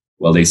where,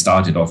 well, they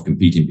started off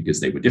competing because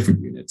they were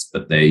different units,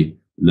 but they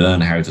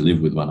learn how to live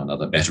with one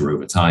another better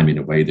over time in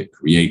a way that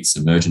creates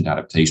emergent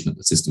adaptation at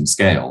the system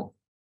scale.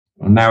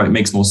 Well, now it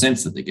makes more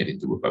sense that they get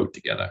into a boat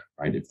together,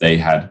 right? If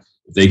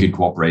they could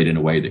cooperate in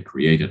a way that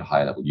created a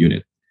high level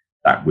unit,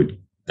 that would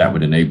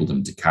enable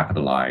them to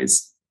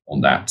capitalize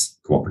on that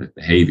cooperative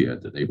behavior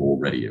that they've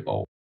already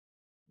evolved.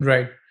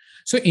 Right.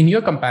 So in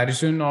your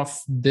comparison of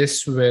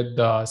this with,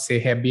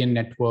 say, Hebbian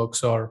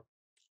networks or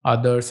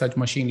other such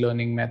machine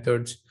learning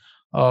methods,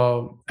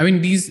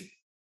 these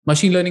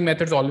machine learning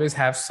methods always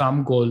have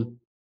some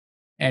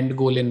end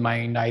goal in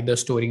mind, either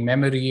storing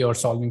memory or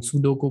solving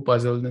Sudoku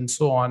puzzles and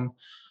so on.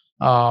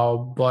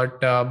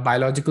 But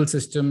biological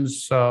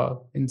systems,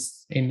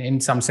 in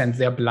some sense,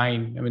 they're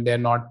blind. They're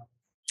not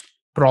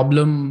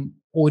problem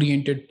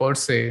oriented per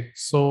se.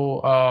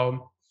 So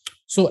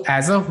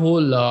as a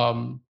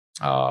whole,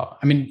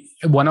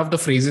 one of the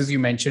phrases you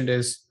mentioned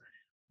is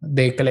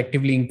they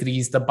collectively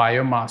increase the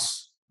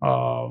biomass.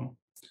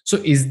 So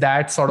is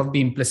that sort of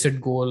the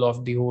implicit goal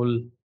of the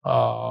whole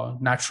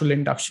natural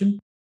induction?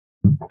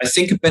 I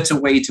think a better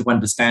way to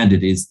understand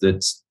it is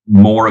that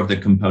more of the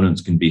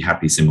components can be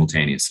happy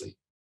simultaneously.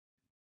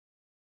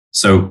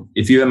 So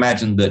if you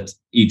imagine that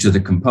each of the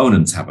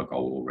components have a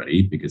goal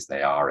already because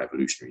they are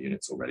evolutionary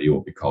units already,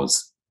 or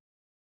because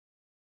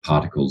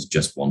particles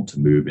just want to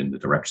move in the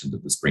direction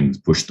that the springs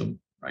push them,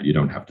 right? You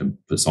don't have to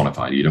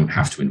personify it. You don't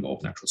have to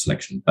involve natural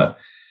selection. But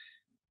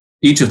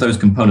each of those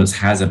components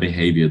has a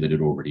behavior that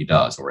it already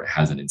does, or it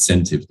has an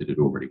incentive that it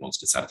already wants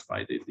to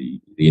satisfy.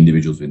 The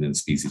individuals within the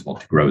species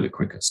want to grow the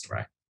quickest,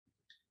 right?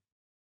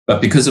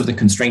 But because of the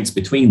constraints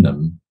between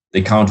them,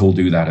 they can't all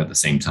do that at the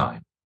same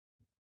time.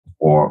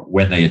 Or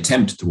when they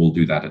attempt to all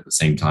do that at the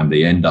same time,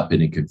 they end up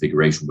in a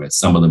configuration where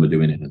some of them are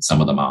doing it and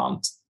some of them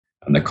aren't.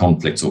 And the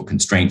conflicts or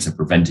constraints are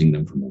preventing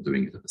them from all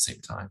doing it at the same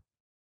time.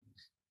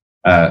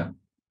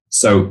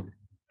 So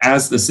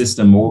as the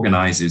system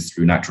organizes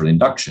through natural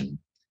induction,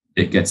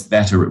 it gets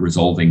better at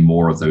resolving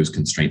more of those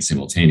constraints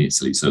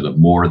simultaneously, so that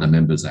more of the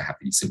members are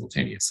happy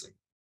simultaneously.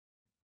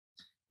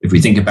 If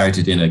we think about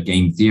it in a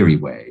game theory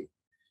way,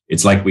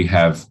 it's like we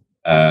have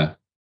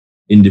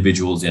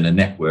individuals in a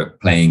network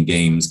playing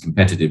games,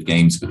 competitive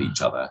games with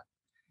each other,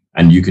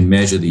 and you can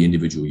measure the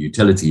individual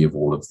utility of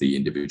all of the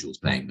individuals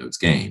playing those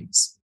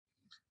games.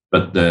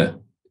 But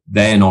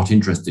they're not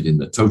interested in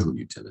the total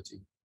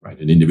utility, right?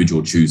 An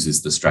individual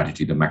chooses the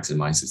strategy that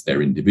maximizes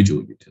their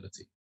individual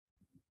utility.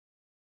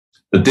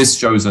 But this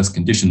shows us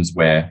conditions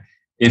where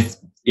if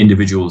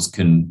individuals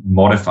can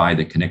modify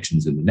the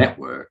connections in the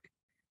network,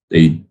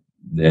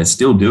 they're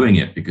still doing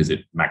it because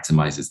it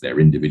maximizes their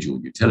individual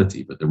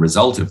utility. But the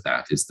result of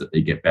that is that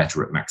they get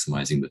better at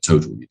maximizing the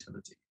total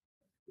utility.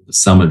 The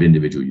sum of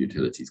individual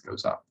utilities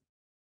goes up.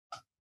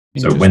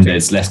 So when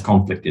there's less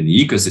conflict in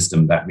the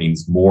ecosystem, that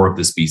means more of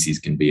the species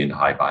can be in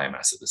high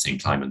biomass at the same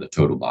time, and the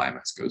total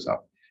biomass goes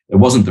up. It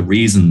wasn't the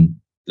reason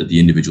that the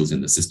individuals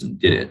in the system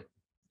did it.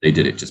 They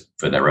did it just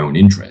for their own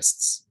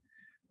interests.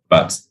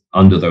 But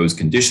under those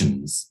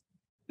conditions,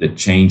 the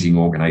changing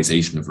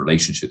organization of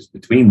relationships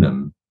between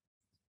them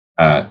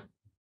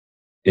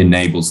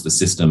enables the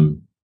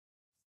system,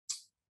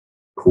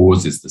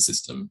 causes the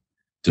system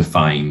to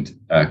find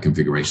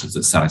configurations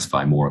that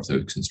satisfy more of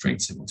those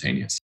constraints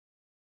simultaneously.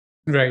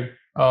 Right.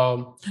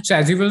 So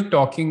as you were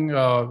talking,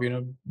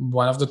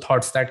 one of the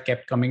thoughts that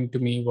kept coming to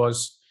me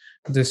was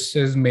this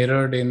is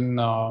mirrored in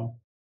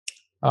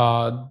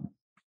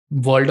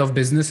world of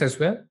business as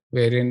well,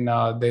 wherein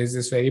there's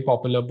this very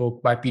popular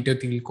book by Peter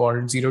Thiel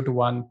called 0 to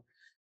 1,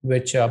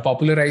 which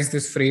popularized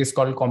this phrase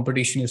called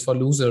competition is for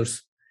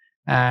losers.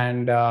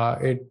 And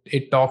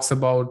it talks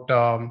about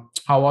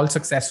how all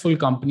successful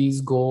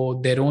companies go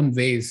their own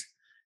ways,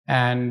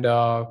 and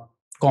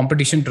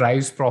competition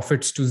drives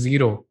profits to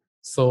zero.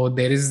 So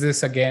there is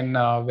this, again,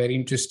 very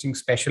interesting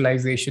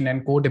specialization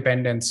and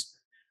codependence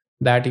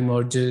that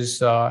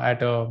emerges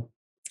at a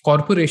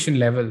corporation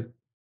level,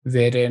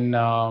 wherein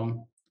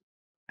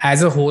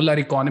as a whole, our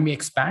economy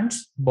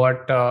expands,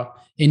 but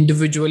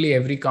individually,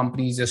 every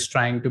company is just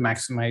trying to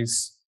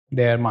maximize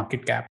their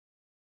market cap.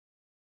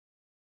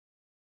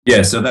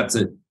 Yeah, so that's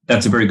a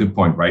very good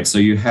point, right? So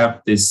you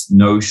have this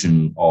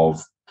notion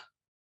of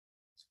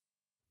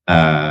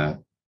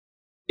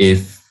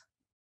if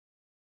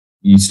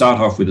you start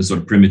off with a sort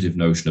of primitive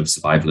notion of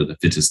survival of the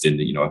fittest in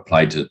the,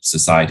 applied to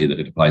society, that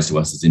it applies to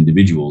us as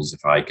individuals.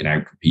 If I can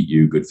outcompete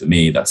you, good for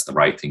me, that's the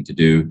right thing to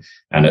do.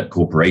 And at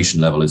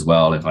corporation level as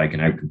well, if I can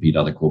outcompete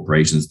other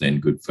corporations, then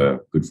good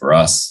for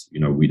us.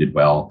 We did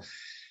well.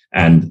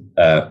 And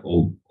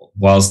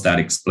whilst that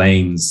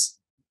explains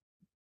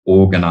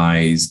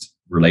organized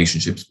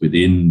relationships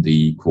within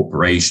the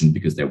corporation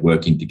because they're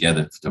working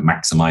together to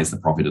maximize the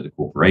profit of the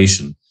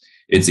corporation,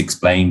 it's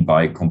explained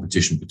by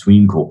competition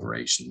between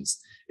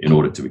corporations in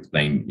order to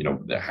explain,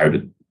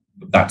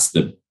 that's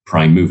the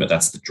prime mover,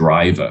 that's the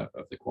driver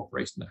of the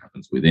corporation that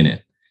happens within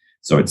it.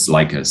 So it's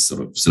like a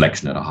sort of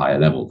selection at a higher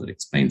level that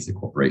explains the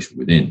corporation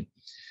within.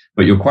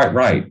 But you're quite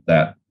right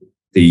that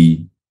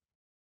the,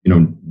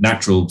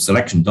 natural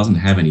selection doesn't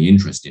have any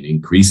interest in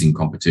increasing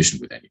competition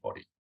with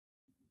anybody.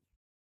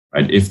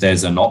 Right? If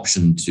there's an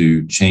option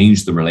to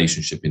change the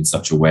relationship in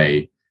such a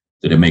way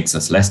that it makes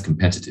us less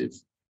competitive,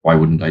 why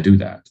wouldn't I do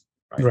that?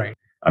 Right.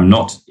 I'm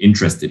not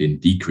interested in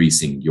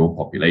decreasing your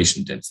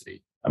population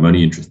density. I'm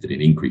only interested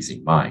in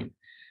increasing mine.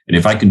 And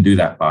if I can do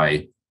that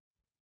by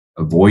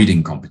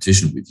avoiding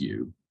competition with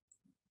you,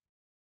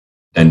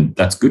 then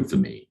that's good for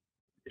me.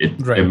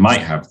 It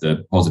might have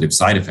the positive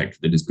side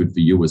effect that is good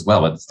for you as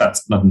well. That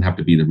doesn't have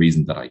to be the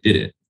reason that I did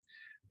it,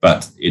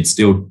 but it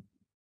still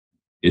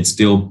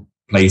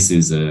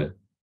places a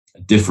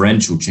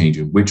differential change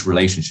in which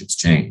relationships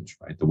change,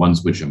 right? The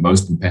ones which are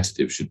most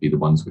competitive should be the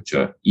ones which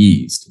are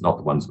eased, not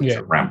the ones which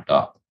are ramped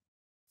up.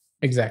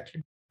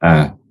 Exactly.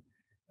 But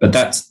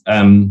that's,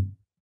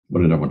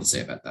 what did I want to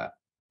say about that?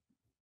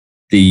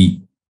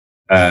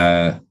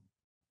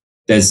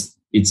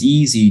 It's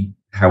easy,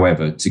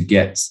 however, to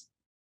get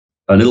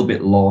a little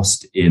bit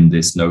lost in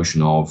this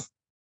notion of,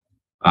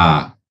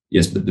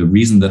 yes, but the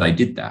reason that I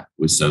did that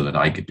was so that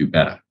I could do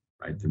better.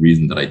 Right? The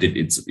reason that I did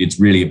it's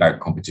really about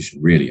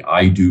competition. Really,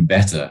 I do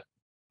better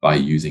by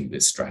using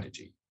this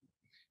strategy.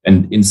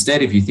 And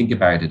instead, if you think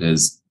about it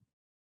as,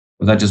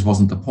 well, that just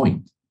wasn't the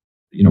point.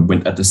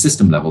 When at the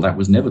system level, that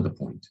was never the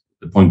point.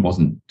 The point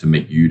wasn't to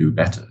make you do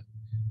better.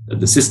 At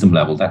the system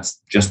level,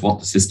 that's just what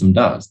the system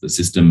does. The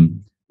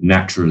system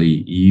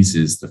naturally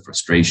eases the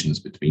frustrations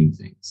between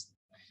things.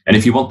 And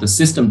if you want the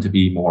system to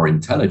be more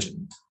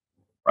intelligent,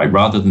 right,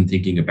 rather than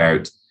thinking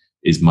about,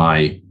 is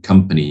my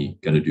company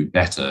going to do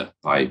better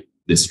by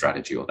this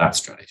strategy or that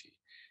strategy?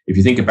 If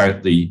you think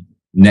about the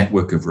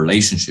network of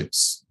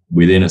relationships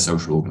within a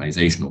social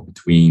organization or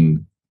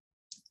between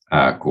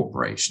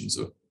corporations,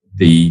 or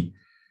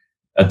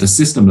at the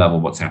system level,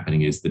 what's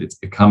happening is that it's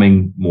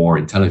becoming more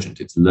intelligent.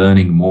 It's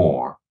learning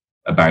more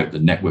about the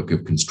network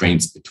of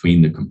constraints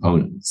between the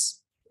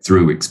components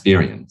through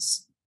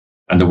experience.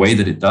 And the way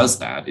that it does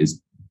that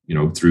is,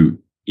 through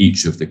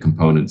each of the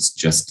components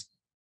just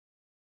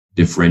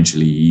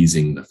differentially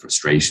easing the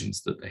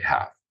frustrations that they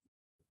have.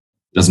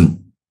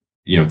 Doesn't,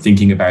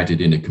 thinking about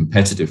it in a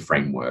competitive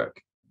framework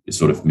is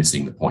sort of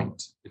missing the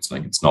point. It's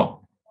like, it's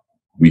not,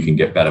 we can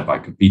get better by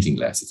competing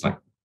less. It's like,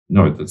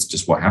 no, that's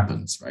just what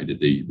happens, right?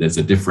 There's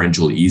a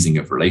differential easing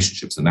of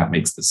relationships, and that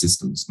makes the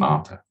system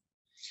smarter.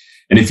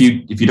 And if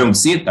you don't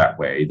see it that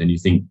way, then you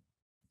think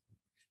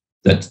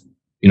that,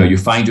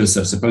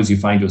 suppose you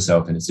find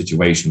yourself in a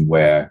situation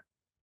where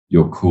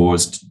you're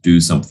caused to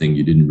do something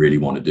you didn't really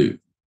want to do,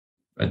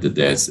 right? That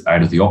there's,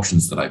 out of the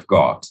options that I've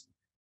got,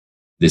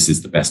 this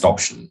is the best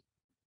option.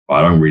 But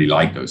I don't really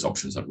like those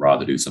options. I'd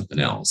rather do something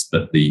else.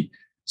 But the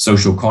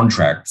social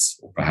contracts,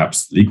 or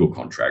perhaps legal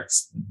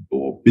contracts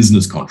or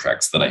business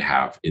contracts that I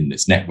have in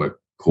this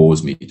network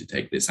cause me to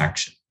take this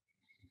action.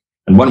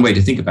 And one way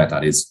to think about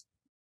that is,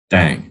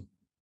 dang,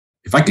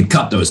 if I could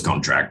cut those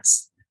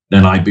contracts,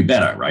 then I'd be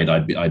better, right?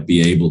 I'd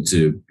be able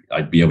to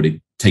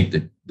take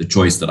the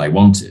choice that I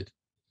wanted.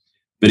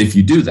 But if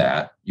you do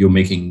that, you're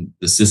making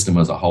the system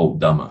as a whole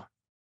dumber,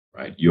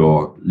 right?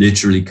 You're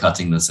literally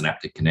cutting the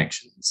synaptic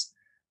connections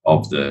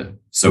of the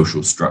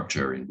social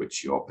structure in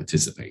which you're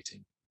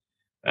participating.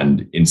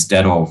 And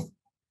instead of,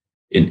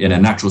 in a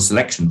natural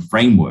selection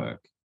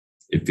framework,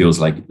 it feels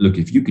like, look,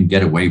 if you can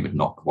get away with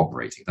not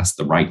cooperating, that's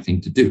the right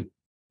thing to do,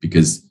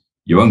 because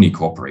you only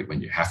cooperate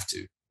when you have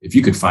to. If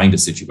you could find a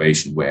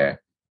situation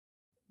where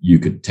you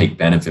could take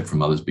benefit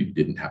from others, but you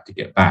didn't have to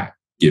give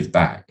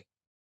back,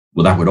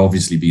 well, that would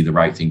obviously be the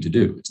right thing to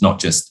do. It's not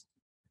just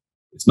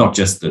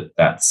that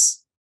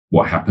that's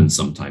what happens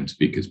sometimes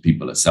because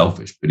people are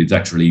selfish, but it's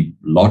actually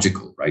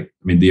logical, right?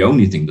 I mean, the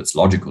only thing that's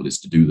logical is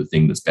to do the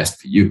thing that's best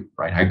for you,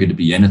 right? How could it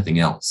be anything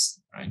else,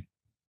 right?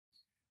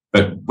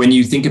 But when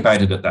you think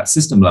about it at that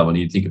system level, and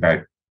you think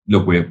about,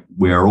 look,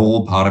 we're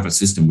all part of a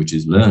system which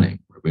is learning.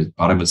 We're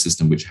part of a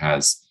system which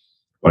has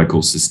what I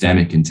call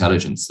systemic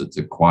intelligence that's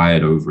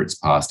acquired over its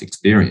past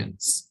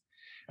experience.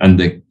 And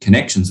the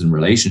connections and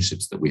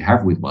relationships that we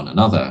have with one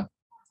another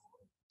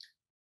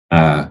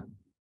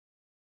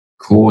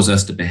cause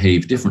us to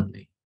behave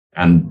differently.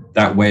 And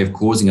that way of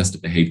causing us to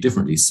behave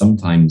differently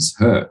sometimes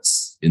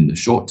hurts in the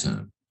short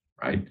term,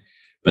 right?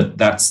 But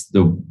that's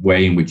the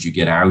way in which you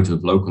get out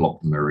of local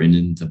optima and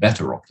into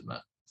better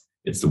optima.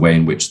 It's the way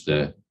in which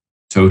the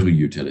total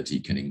utility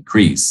can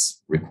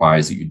increase,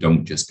 requires that you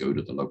don't just go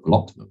to the local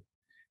optimum.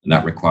 And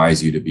that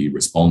requires you to be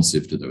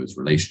responsive to those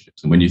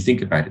relationships. And when you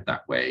think about it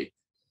that way,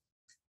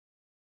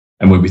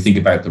 and when we think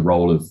about the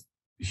role of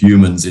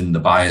humans in the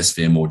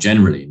biosphere more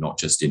generally, not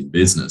just in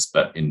business,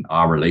 but in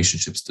our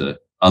relationships to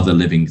other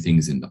living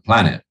things in the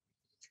planet,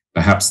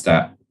 perhaps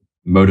that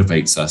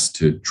motivates us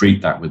to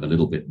treat that with a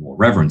little bit more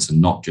reverence and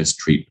not just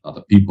treat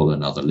other people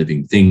and other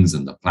living things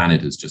and the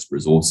planet as just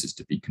resources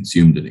to be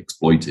consumed and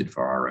exploited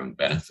for our own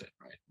benefit,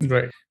 right?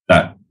 Right.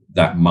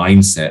 That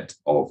mindset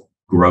of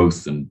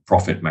growth and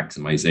profit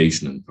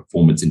maximization and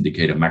performance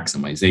indicator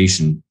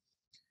maximization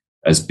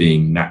as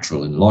being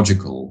natural and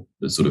logical,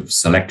 the sort of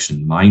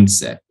selection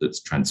mindset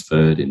that's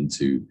transferred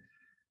into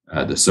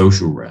the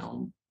social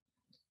realm,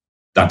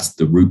 that's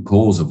the root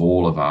cause of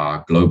all of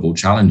our global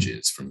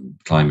challenges, from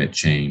climate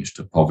change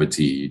to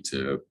poverty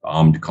to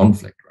armed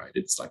conflict, right?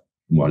 It's like,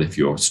 well, if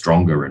you're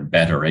stronger and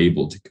better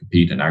able to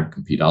compete and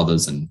outcompete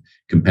others and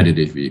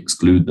competitively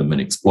exclude them and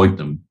exploit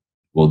them,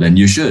 well, then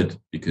you should,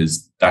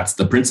 because that's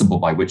the principle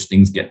by which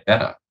things get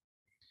better.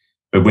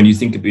 But when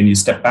you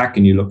step back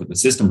and you look at the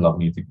system level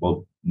and you think,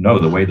 well, no,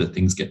 the way that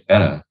things get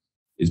better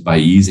is by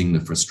easing the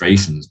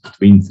frustrations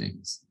between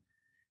things.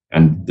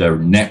 And the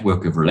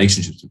network of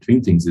relationships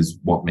between things is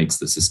what makes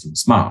the system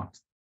smart.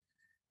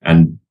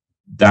 And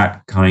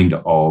that kind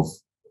of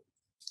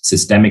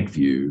systemic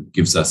view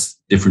gives us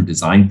different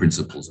design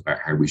principles about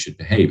how we should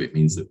behave. It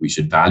means that we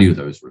should value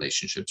those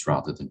relationships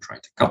rather than try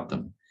to cut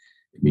them.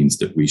 It means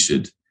that we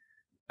should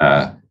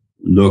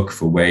look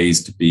for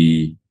ways to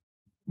be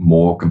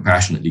more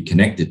compassionately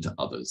connected to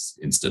others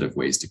instead of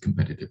ways to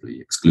competitively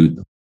exclude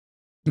them.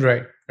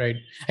 Right.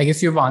 I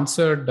guess you've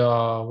answered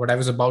what I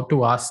was about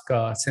to ask.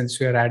 Since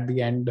we're at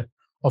the end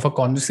of a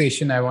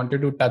conversation, I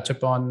wanted to touch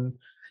upon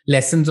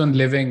lessons on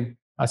living.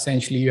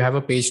 Essentially, you have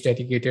a page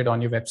dedicated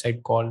on your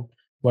website called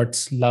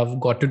What's Love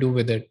Got to Do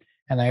With It?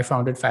 And I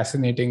found it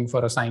fascinating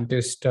for a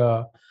scientist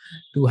to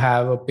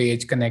have a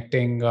page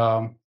connecting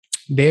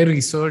their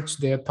research,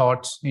 their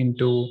thoughts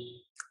into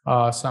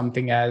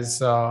something as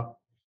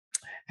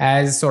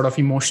sort of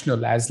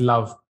emotional as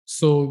love.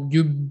 So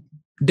you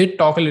did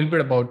talk a little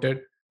bit about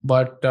it,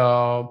 but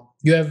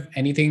you have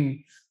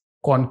anything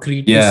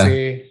concrete to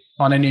say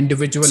on an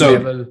individual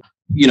level?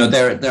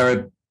 There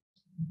are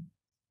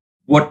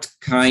what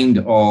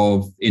kind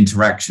of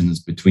interactions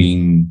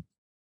between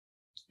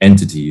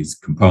entities,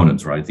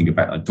 components, right?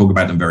 I talk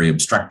about them very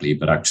abstractly,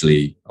 but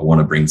actually I want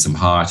to bring some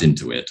heart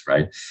into it,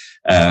 right?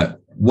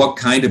 What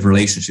kind of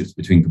relationships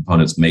between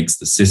components makes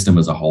the system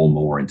as a whole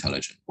more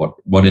intelligent?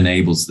 What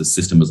enables the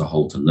system as a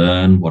whole to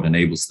learn? What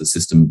enables the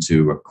system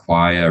to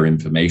acquire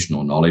information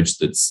or knowledge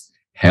that's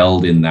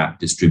held in that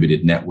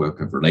distributed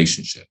network of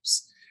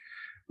relationships?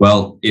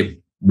 Well,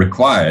 it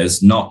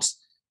requires not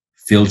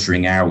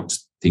filtering out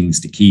things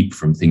to keep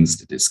from things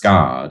to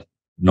discard,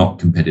 not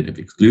competitive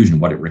exclusion.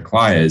 What it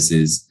requires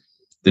is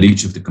that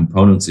each of the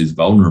components is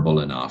vulnerable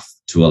enough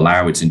to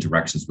allow its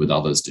interactions with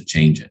others to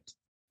change it.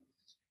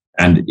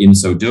 And in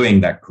so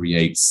doing, that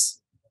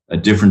creates a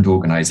different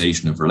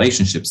organization of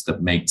relationships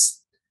that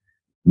makes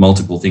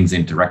multiple things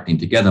interacting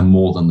together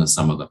more than the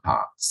sum of the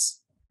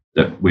parts.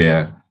 That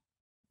we're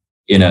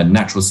in a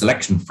natural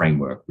selection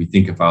framework, we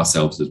think of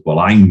ourselves as, well,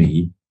 I'm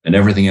me, and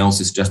everything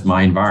else is just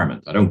my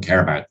environment. I don't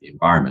care about the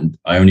environment.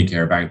 I only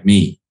care about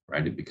me,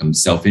 right? It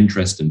becomes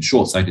self-interest, and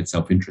short-sighted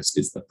self-interest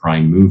is the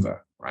prime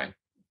mover, right?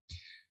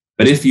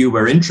 But if you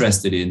were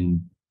interested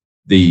in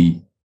the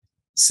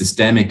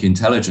systemic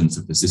intelligence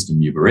of the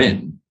system you were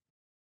in,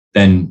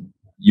 then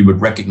you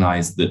would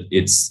recognize that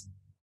it's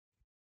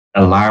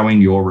allowing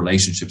your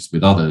relationships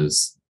with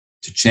others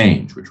to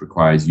change, which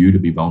requires you to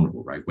be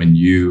vulnerable, right? When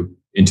you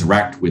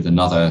interact with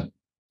another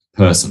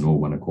person, or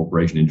when a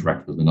corporation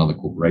interacts with another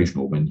corporation,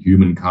 or when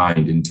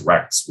humankind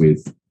interacts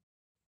with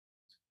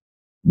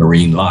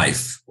marine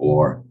life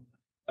or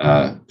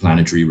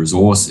planetary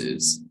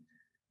resources,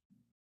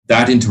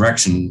 that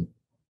interaction,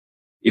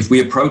 if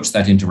we approach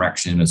that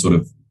interaction as sort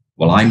of,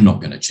 well, I'm not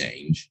going to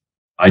change,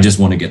 I just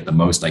want to get the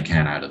most I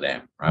can out of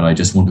them, right? I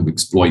just want to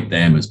exploit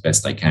them as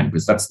best I can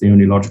because that's the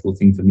only logical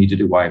thing for me to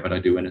do. Why would I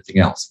do anything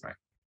else, right?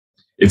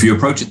 If you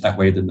approach it that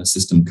way, then the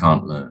system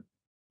can't learn.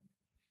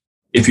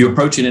 If you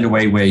approach it in a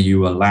way where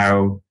you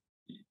allow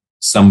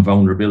some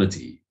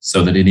vulnerability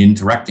so that in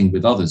interacting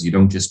with others, you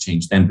don't just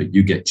change them, but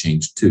you get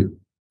changed too,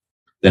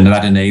 then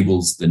that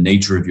enables the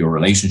nature of your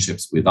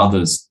relationships with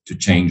others to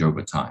change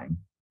over time.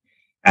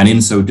 And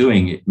in so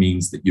doing, it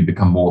means that you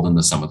become more than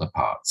the sum of the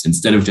parts.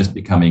 Instead of just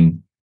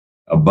becoming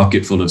a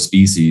bucket full of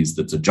species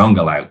that's a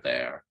jungle out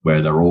there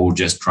where they're all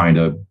just trying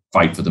to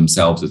fight for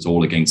themselves, it's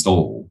all against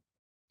all,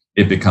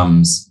 it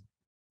becomes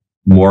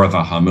more of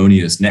a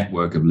harmonious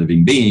network of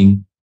living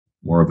being,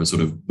 more of a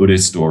sort of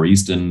Buddhist or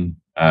Eastern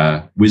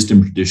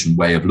wisdom tradition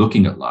way of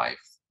looking at life,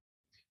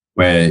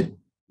 where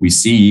we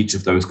see each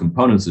of those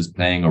components as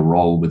playing a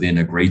role within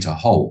a greater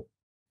whole.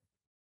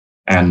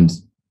 And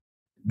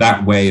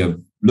that way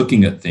of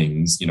looking at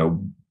things,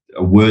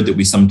 a word that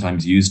we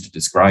sometimes use to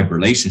describe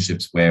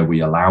relationships where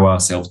we allow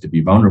ourselves to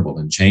be vulnerable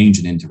and change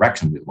in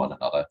interaction with one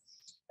another.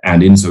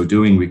 And in so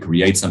doing, we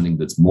create something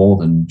that's more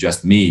than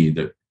just me,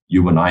 that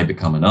you and I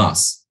become an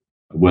us.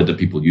 A word that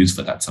people use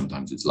for that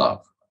sometimes is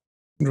love.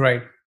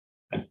 Right.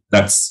 And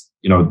that's,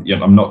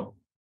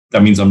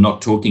 that means I'm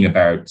not talking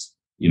about,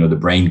 the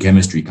brain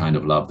chemistry kind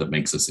of love that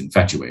makes us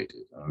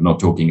infatuated. I'm not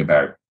talking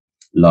about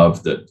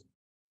love that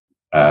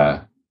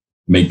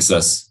makes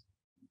us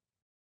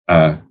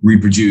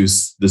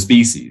reproduce the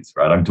species,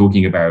 right? I'm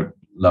talking about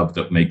love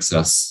that makes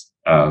us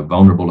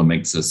vulnerable and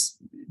makes us,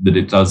 that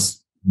it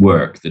does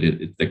work, that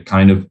it the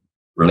kind of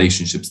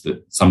relationships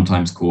that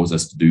sometimes cause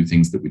us to do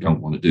things that we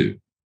don't want to do.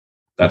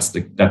 That's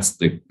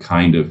the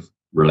kind of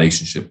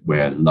relationship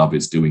where love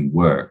is doing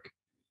work.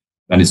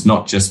 And it's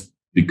not just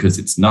because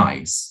it's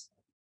nice,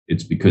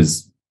 it's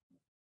because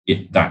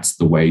that's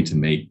the way to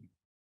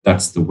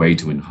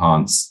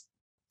enhance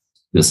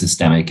the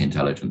systemic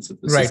intelligence of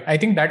the system. Right. I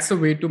think that's the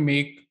way to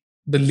make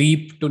the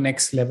leap to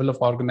next level of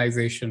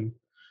organization.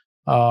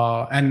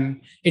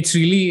 And it's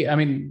really,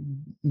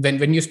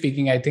 when you're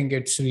speaking, I think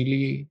it's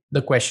really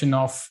the question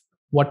of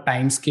what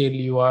time scale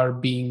you are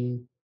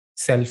being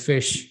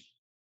selfish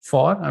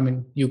for.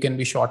 You can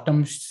be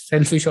short-term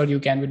selfish or you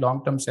can be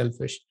long-term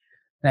selfish.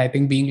 And I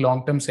think being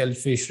long-term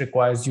selfish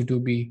requires you to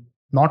be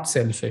not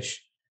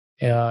selfish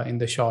in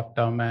the short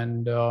term.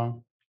 And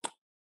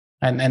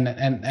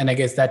I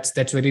guess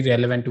that's very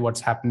relevant to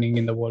what's happening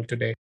in the world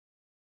today.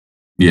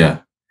 Yeah.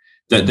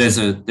 There's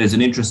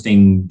an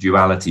interesting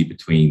duality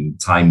between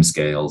time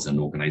scales and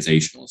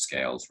organizational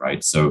scales,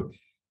 right? So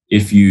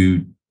if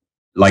you,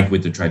 like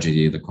with the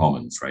tragedy of the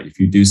commons, right? If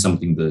you do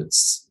something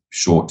that's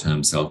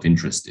short-term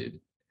self-interested,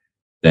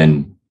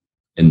 then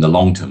in the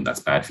long term, that's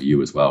bad for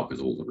you as well,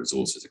 because all the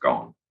resources are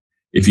gone.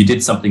 If you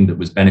did something that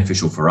was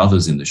beneficial for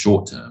others in the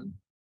short term,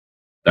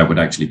 that would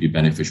actually be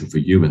beneficial for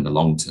you in the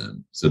long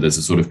term. So there's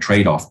a sort of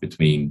trade-off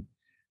between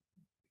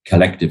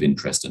collective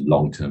interest and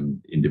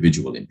long-term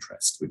individual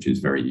interest, which is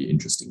very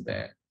interesting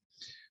there.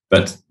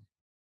 But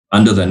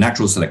under the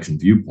natural selection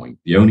viewpoint,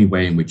 the only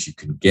way in which you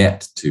can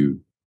get to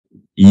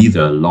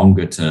either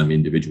longer-term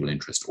individual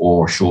interest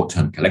or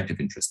short-term collective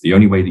interest, the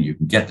only way that you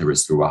can get there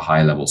is through a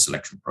high-level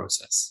selection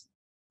process.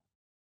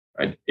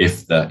 Right?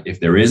 If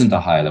there isn't a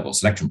high-level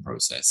selection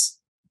process,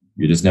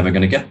 you're just never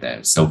going to get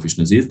there.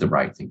 Selfishness is the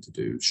right thing to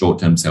do.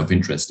 Short-term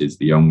self-interest is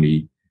the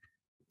only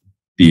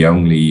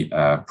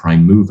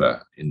prime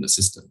mover in the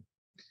system.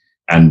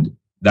 And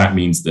that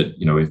means that,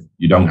 if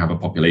you don't have a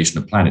population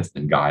of planets,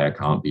 then Gaia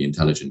can't be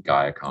intelligent,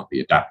 Gaia can't be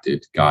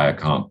adapted, Gaia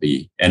can't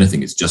be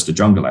anything. It's just a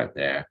jungle out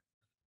there.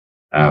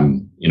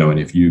 And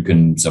if you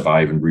can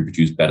survive and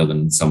reproduce better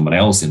than someone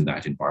else in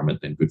that environment,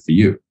 then good for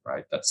you,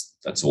 right?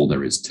 That's all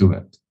there is to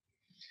it.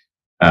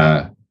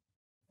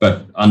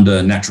 But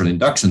under natural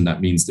induction,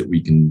 that means that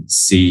we can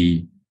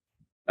see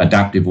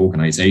adaptive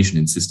organization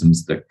in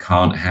systems that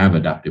can't have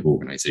adaptive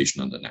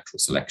organization under natural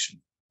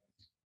selection.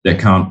 There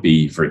can't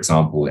be, for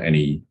example,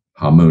 any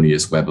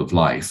harmonious web of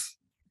life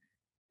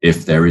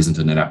if there isn't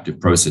an adaptive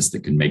process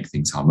that can make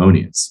things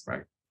harmonious,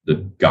 right? The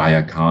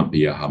Gaia can't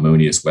be a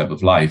harmonious web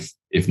of life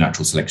if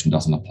natural selection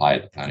doesn't apply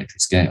at the planetary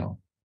scale.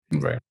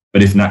 Right.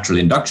 But if natural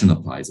induction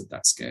applies at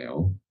that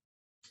scale,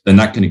 then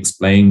that can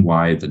explain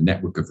why the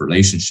network of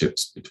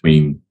relationships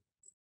between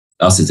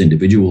us as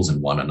individuals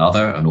and one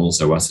another, and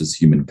also us as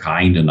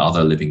humankind and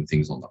other living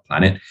things on the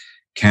planet,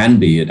 can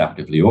be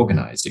adaptively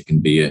organized. It can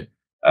be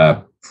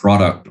a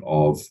product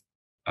of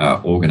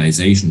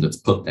organization that's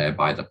put there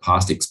by the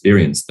past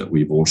experience that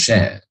we've all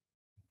shared.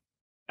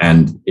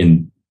 And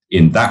in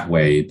that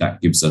way,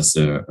 that gives us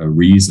a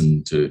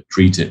reason to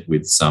treat it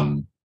with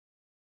some,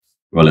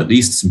 well, at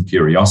least some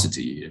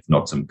curiosity, if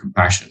not some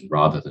compassion,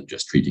 rather than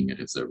just treating it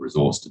as a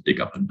resource to dig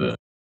up and burn.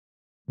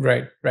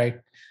 Right.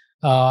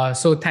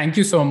 So thank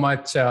you so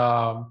much,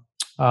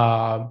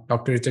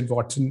 Dr. Richard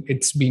Watson.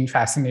 It's been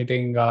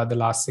fascinating the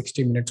last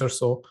 60 minutes or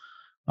so.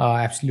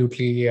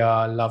 Absolutely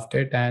loved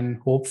it. And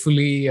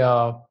hopefully,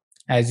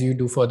 as you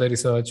do further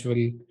research,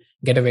 we'll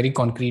get a very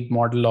concrete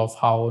model of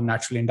how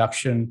natural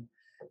induction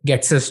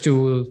gets us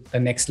to the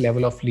next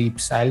level of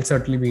leaps. I'll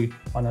certainly be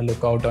on a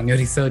lookout on your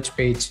research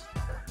page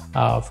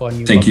for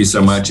new. Thank you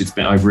so much.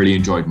 I've really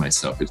enjoyed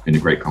myself. It's been a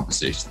great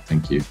conversation.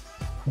 Thank you.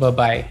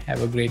 Bye-bye.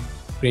 Have a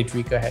great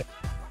week ahead.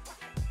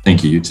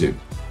 Thank you. You too.